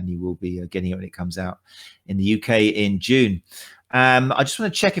conversation, and you will be getting it when it comes out in the UK in June. I just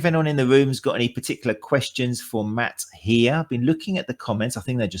want to check if anyone in the room's got any particular questions for Matt here. I've been looking at the comments. I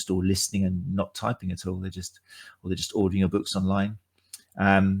think they're just all listening and not typing at all. They're just ordering your books online.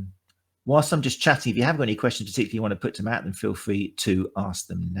 Whilst I'm just chatting, if you have got any questions particularly you want to put to Matt, then feel free to ask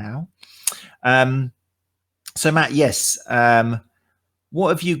them now. So Matt, yes. What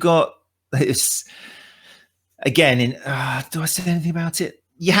have you got? Again, do I say anything about it?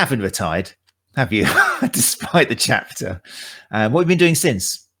 You haven't retired, have you? Despite the chapter. What have you been doing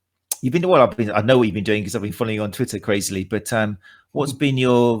since? I know what you've been doing because I've been following you on Twitter crazily, but what's been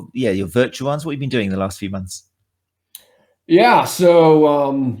your virtual ones? What have you been doing the last few months? Yeah.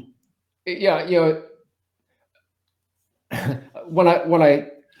 So,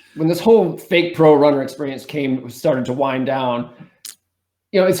 when this whole fake pro runner experience started to wind down,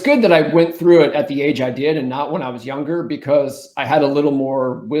 it's good that I went through it at the age I did and not when I was younger, because I had a little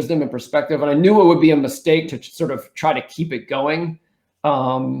more wisdom and perspective, and I knew it would be a mistake to sort of try to keep it going.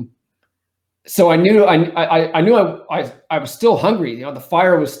 So I knew I was still hungry. The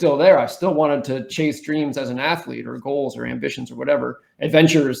fire was still there. I still wanted to chase dreams as an athlete, or goals or ambitions or whatever,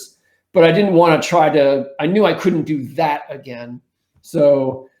 adventures, but I didn't want to I knew I couldn't do that again.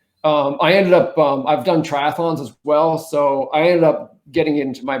 So I ended up, I've done triathlons as well. So I ended up getting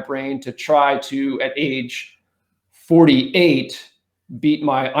into my brain to try to, at age 48, beat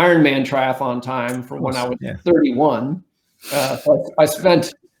my Ironman triathlon time from when I was 31. So I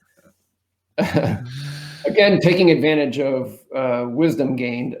spent, again, taking advantage of wisdom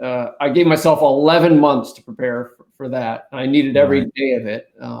gained. I gave myself 11 months to prepare for that. I needed every day of it.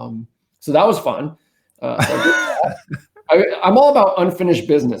 So that was fun. I'm all about unfinished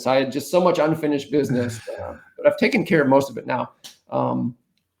business. I had just so much unfinished business, but I've taken care of most of it now.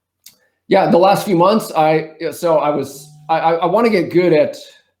 The last few months, I want to get good at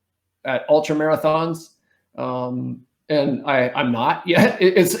ultra marathons. And I'm not yet.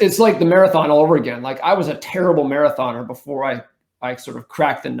 It's like the marathon all over again. Like, I was a terrible marathoner before I sort of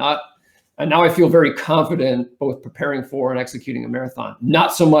cracked the nut. And now I feel very confident both preparing for and executing a marathon.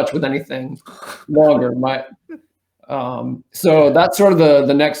 Not so much with anything longer. So that's sort of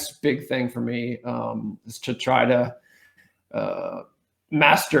the next big thing for me, is to try to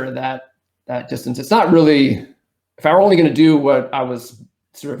master that distance. It's not really, if I were only going to do what I was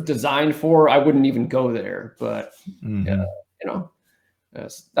sort of designed for, I wouldn't even go there. But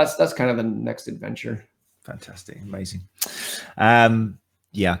that's kind of the next adventure. Fantastic, amazing.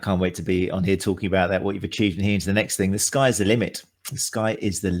 I can't wait to be on here talking about that, what you've achieved, and here into the next thing. The sky's the limit. The sky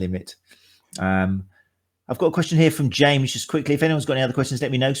is the limit. I've got a question here from James, just quickly. If anyone's got any other questions,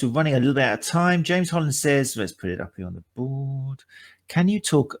 let me know. So we're running a little bit out of time. James Holland says, let's put it up here on the board. Can you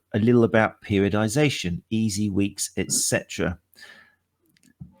talk a little about periodization, easy weeks, etc.?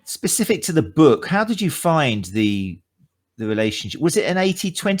 Specific to the book, how did you find the relationship? Was it an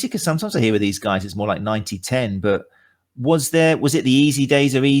 80-20? Because sometimes I hear with these guys, it's more like 90-10, but was it the easy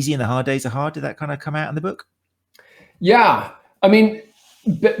days are easy and the hard days are hard? Did that kind of come out in the book? Yeah. I mean,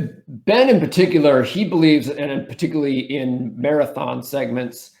 Ben in particular, he believes, and particularly in marathon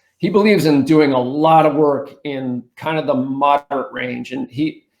segments, he believes in doing a lot of work in kind of the moderate range. And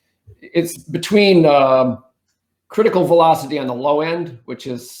it's between critical velocity on the low end, which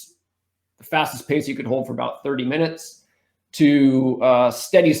is the fastest pace you could hold for about 30 minutes, to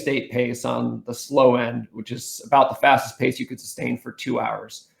steady state pace on the slow end, which is about the fastest pace you could sustain for 2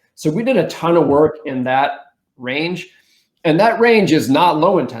 hours. So we did a ton of work in that range. And that range is not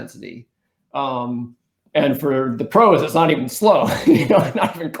low intensity. And for the pros, it's not even slow,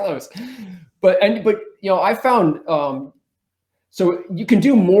 not even close. But I found, so you can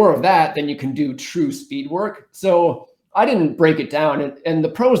do more of that than you can do true speed work. So I didn't break it down, and the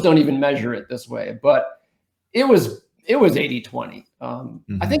pros don't even measure it this way, but it was 80-20.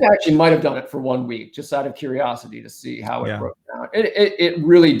 I think I actually might have done it for 1 week, just out of curiosity to see how it broke down. It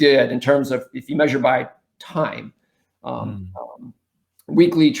really did, in terms of if you measure by time.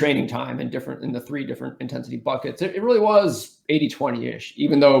 Weekly training time in the 3 different intensity buckets. It really was 80-20-ish,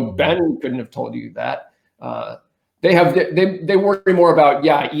 even though Ben couldn't have told you that. They worry more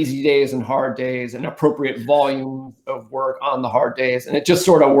about, easy days and hard days and appropriate volume of work on the hard days. And it just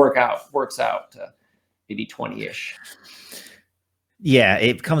sort of works out to 80-20-ish. Yeah,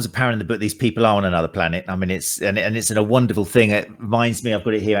 it becomes apparent in the book these people are on another planet. I mean, it's a wonderful thing. It reminds me, I've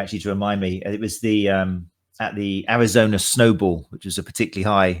got it here actually to remind me. It was at the Arizona Snowball, which was a particularly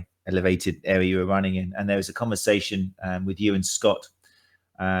high elevated area you were running in. And there was a conversation with you and Scott.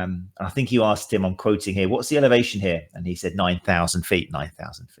 And I think you asked him, I'm quoting here, what's the elevation here? And he said 9,000 feet,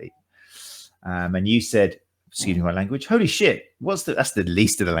 9,000 feet. And you said, excuse me my language, holy shit, that's the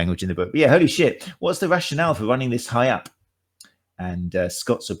least of the language in the book. But yeah, holy shit, what's the rationale for running this high up? And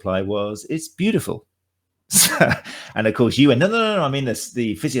Scott's reply was, it's beautiful. And of course you went, no, I mean, that's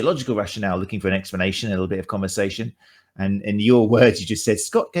the physiological rationale, looking for an explanation, a little bit of conversation. And in your words, you just said,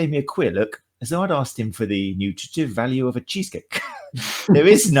 Scott gave me a queer look, as though I'd asked him for the nutritive value of a cheesecake. There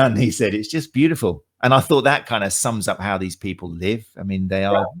is none, he said. It's just beautiful. And I thought that kind of sums up how these people live. I mean, they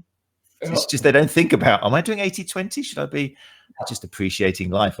are, it's just, they don't think about, am I doing 80-20? Should I be just appreciating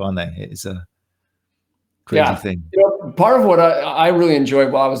life, aren't they? It's a crazy thing. Part of what I really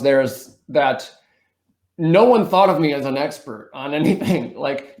enjoyed while I was there is that no one thought of me as an expert on anything.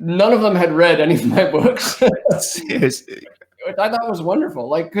 Like, none of them had read any of my books. Seriously. Which I thought was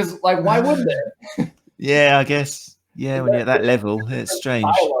wonderful. Because why would they? Yeah, I guess. Yeah, when you're at that level, it's strange.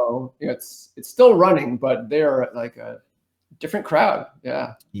 It's still running, but they're like a different crowd.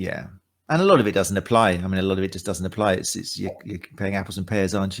 Yeah. Yeah. And a lot of it doesn't apply. I mean, a lot of it just doesn't apply. It's you're comparing apples and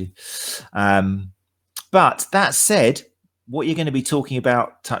pears, aren't you? But that said, what you're going to be talking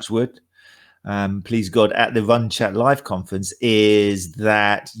about, touch wood, please God, at the Run Chat Live conference, is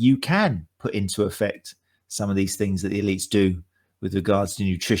that you can put into effect some of these things that the elites do with regards to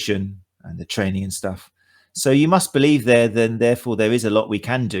nutrition and the training and stuff. So you must believe therefore there is a lot we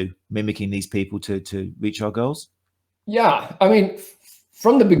can do mimicking these people to reach our goals. Yeah. I mean,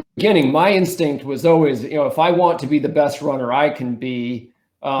 from the beginning, my instinct was always, if I want to be the best runner I can be,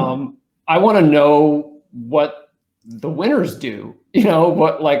 I want to know what the winners do,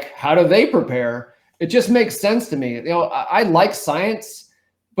 how do they prepare? It just makes sense to me. I like science,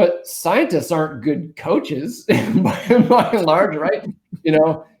 but scientists aren't good coaches by and large, right?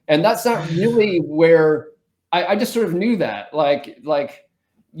 And that's not really where I just sort of knew that. Like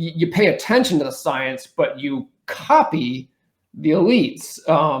you pay attention to the science, but you copy the elites,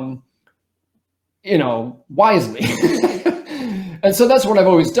 wisely. And so that's what I've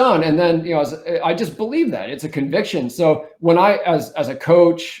always done. And then, I just believe that it's a conviction. So when I, as a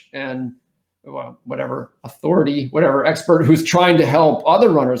coach and whatever authority, whatever expert who's trying to help other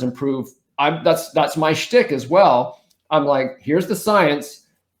runners improve, that's my shtick as well. I'm like, here's the science,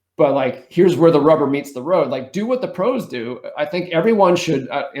 but here's where the rubber meets the road. Do what the pros do. I think everyone should,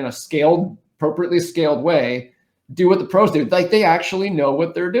 in a appropriately scaled way, do what the pros do. They actually know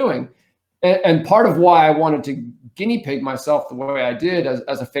what they're doing. And part of why I wanted to guinea pig myself the way I did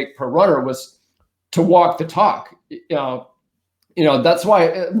as a fake pro runner was to walk the talk. That's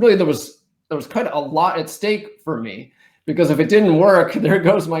why really there was kind of a lot at stake for me, because if it didn't work, there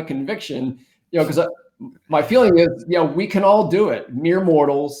goes my conviction. Because my feeling is, we can all do it. Mere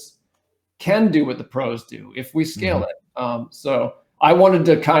mortals can do what the pros do if we scale it. So I wanted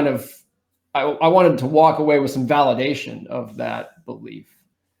to I wanted to walk away with some validation of that belief,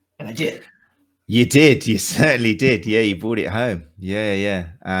 and I did. You did. You certainly did. Yeah, you brought it home. Yeah.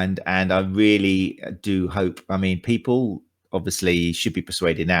 And I really do hope. I mean, people obviously should be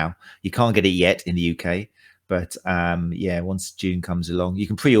persuaded now. You can't get it yet in the UK, but once June comes along, you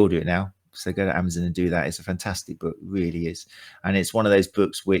can pre-order it now. So go to Amazon and do that. It's a fantastic book, really is. And it's one of those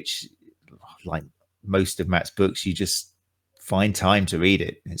books which, like most of Matt's books, you just find time to read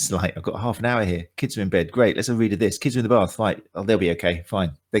it. It's like, I've got half an hour here. Kids are in bed. Great. Let's have a read of this. Kids are in the bath. Right. Oh, they'll be okay.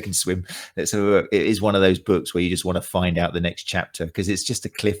 Fine. They can swim. So it is one of those books where you just want to find out the next chapter, because it's just a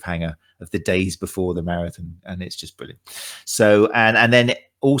cliffhanger of the days before the marathon. And it's just brilliant. So, and then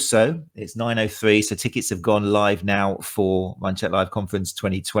also it's 9:03. So tickets have gone live now for Run Chat Live Conference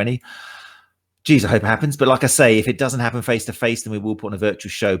 2020. Geez, I hope it happens. But like I say, if it doesn't happen face to face, then we will put on a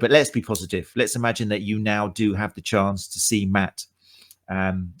virtual show. But let's be positive. Let's imagine that you now do have the chance to see Matt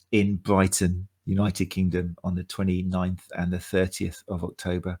in Brighton, United Kingdom, on the 29th and the 30th of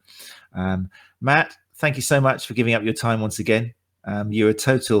October. Matt, thank you so much for giving up your time once again. You're a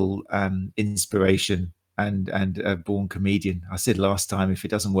total inspiration and a born comedian. I said last time, if it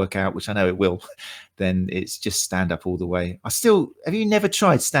doesn't work out, which I know it will, then it's just stand up all the way. Have you never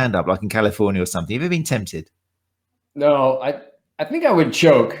tried stand up like in California or something? Have you ever been tempted? No, I think I would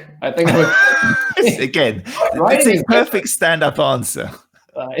choke. I think I would. Again, it's a perfect stand up answer.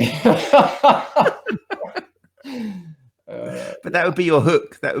 But that would be your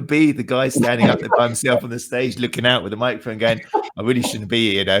hook. That would be the guy standing up there by himself on the stage, looking out with a microphone, going, "I really shouldn't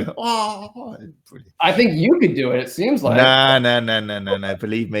be here, Oh, brilliant. I think you could do it. It seems like. No.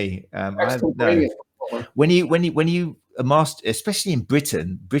 Believe me, no. When you are master, especially in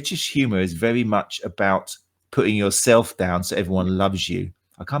Britain, British humor is very much about putting yourself down so everyone loves you.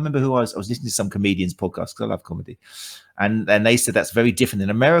 I can't remember who I was listening to some comedians podcast, because I love comedy, and they said that's very different in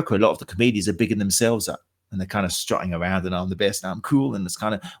America. A lot of the comedians are bigging themselves up, and they're kind of strutting around, and I'm the best, and I'm cool, and it's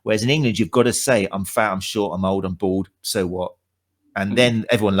kind of, whereas in England you've got to say, I'm fat, I'm short, I'm old, I'm bald, so what? And then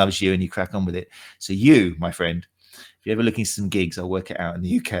everyone loves you and you crack on with it. So you, my friend, if you're ever looking for some gigs, I'll work it out, in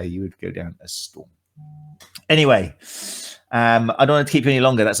the UK you would go down a storm. Anyway, I don't want to keep you any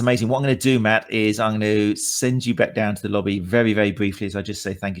longer. That's amazing. What I'm going to do, Matt, is I'm going to send you back down to the lobby very, very briefly, as I just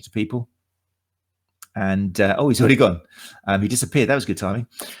say thank you to people. And he's already gone. He disappeared. That was good timing.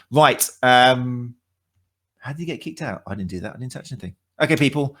 Right. How did he get kicked out? I didn't do that. I didn't touch anything. Okay,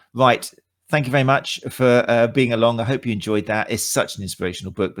 people. Right. Thank you very much for being along. I hope you enjoyed that. It's such an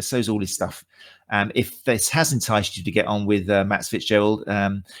inspirational book, but so's all his stuff. If this has enticed you to get on with Matt Fitzgerald,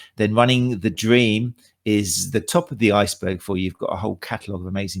 then Running the Dream is the top of the iceberg for you. You've got a whole catalogue of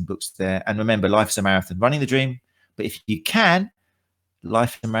amazing books there. And remember, life is a marathon. Running the Dream. But if you can,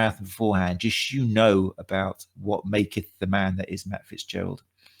 life is a marathon beforehand. Just about what maketh the man that is Matt Fitzgerald.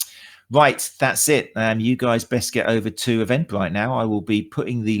 Right, that's it. You guys best get over to Eventbrite now. I will be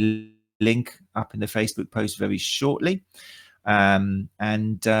putting the link up in the Facebook post very shortly. I'm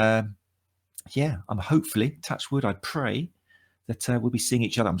hopefully, touch wood, I pray, that we'll be seeing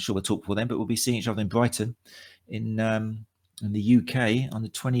each other. I'm sure we'll talk before then, but we'll be seeing each other in Brighton in the UK on the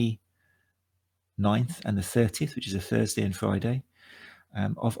 29th and the 30th, which is a Thursday and Friday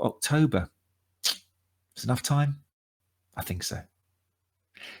of October. It's enough time? I think so.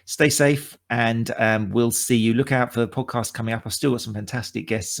 Stay safe, and we'll see you. Look out for the podcast coming up. I've still got some fantastic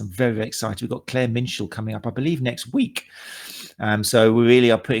guests. I'm very, very excited. We've got Claire Minshall coming up, I believe, next week. So we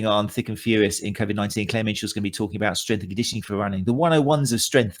really are putting it on thick and furious in COVID-19. Claire Minshall is going to be talking about strength and conditioning for running, the 101s of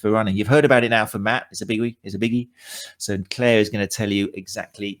strength for running. You've heard about it now from Matt. It's a biggie. So Claire is going to tell you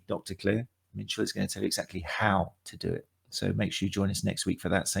exactly, Dr. Claire Minshall is going to tell you exactly how to do it. So make sure you join us next week for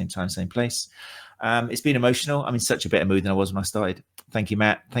that, same time, same place. It's been emotional. I'm in such a better mood than I was when I started. Thank you,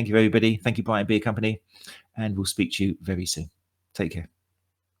 Matt. Thank you, everybody. Thank you, Brighton Beer Company. And we'll speak to you very soon. Take care.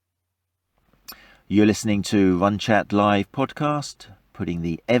 You're listening to Run Chat Live podcast, putting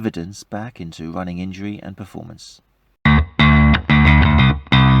the evidence back into running injury and performance.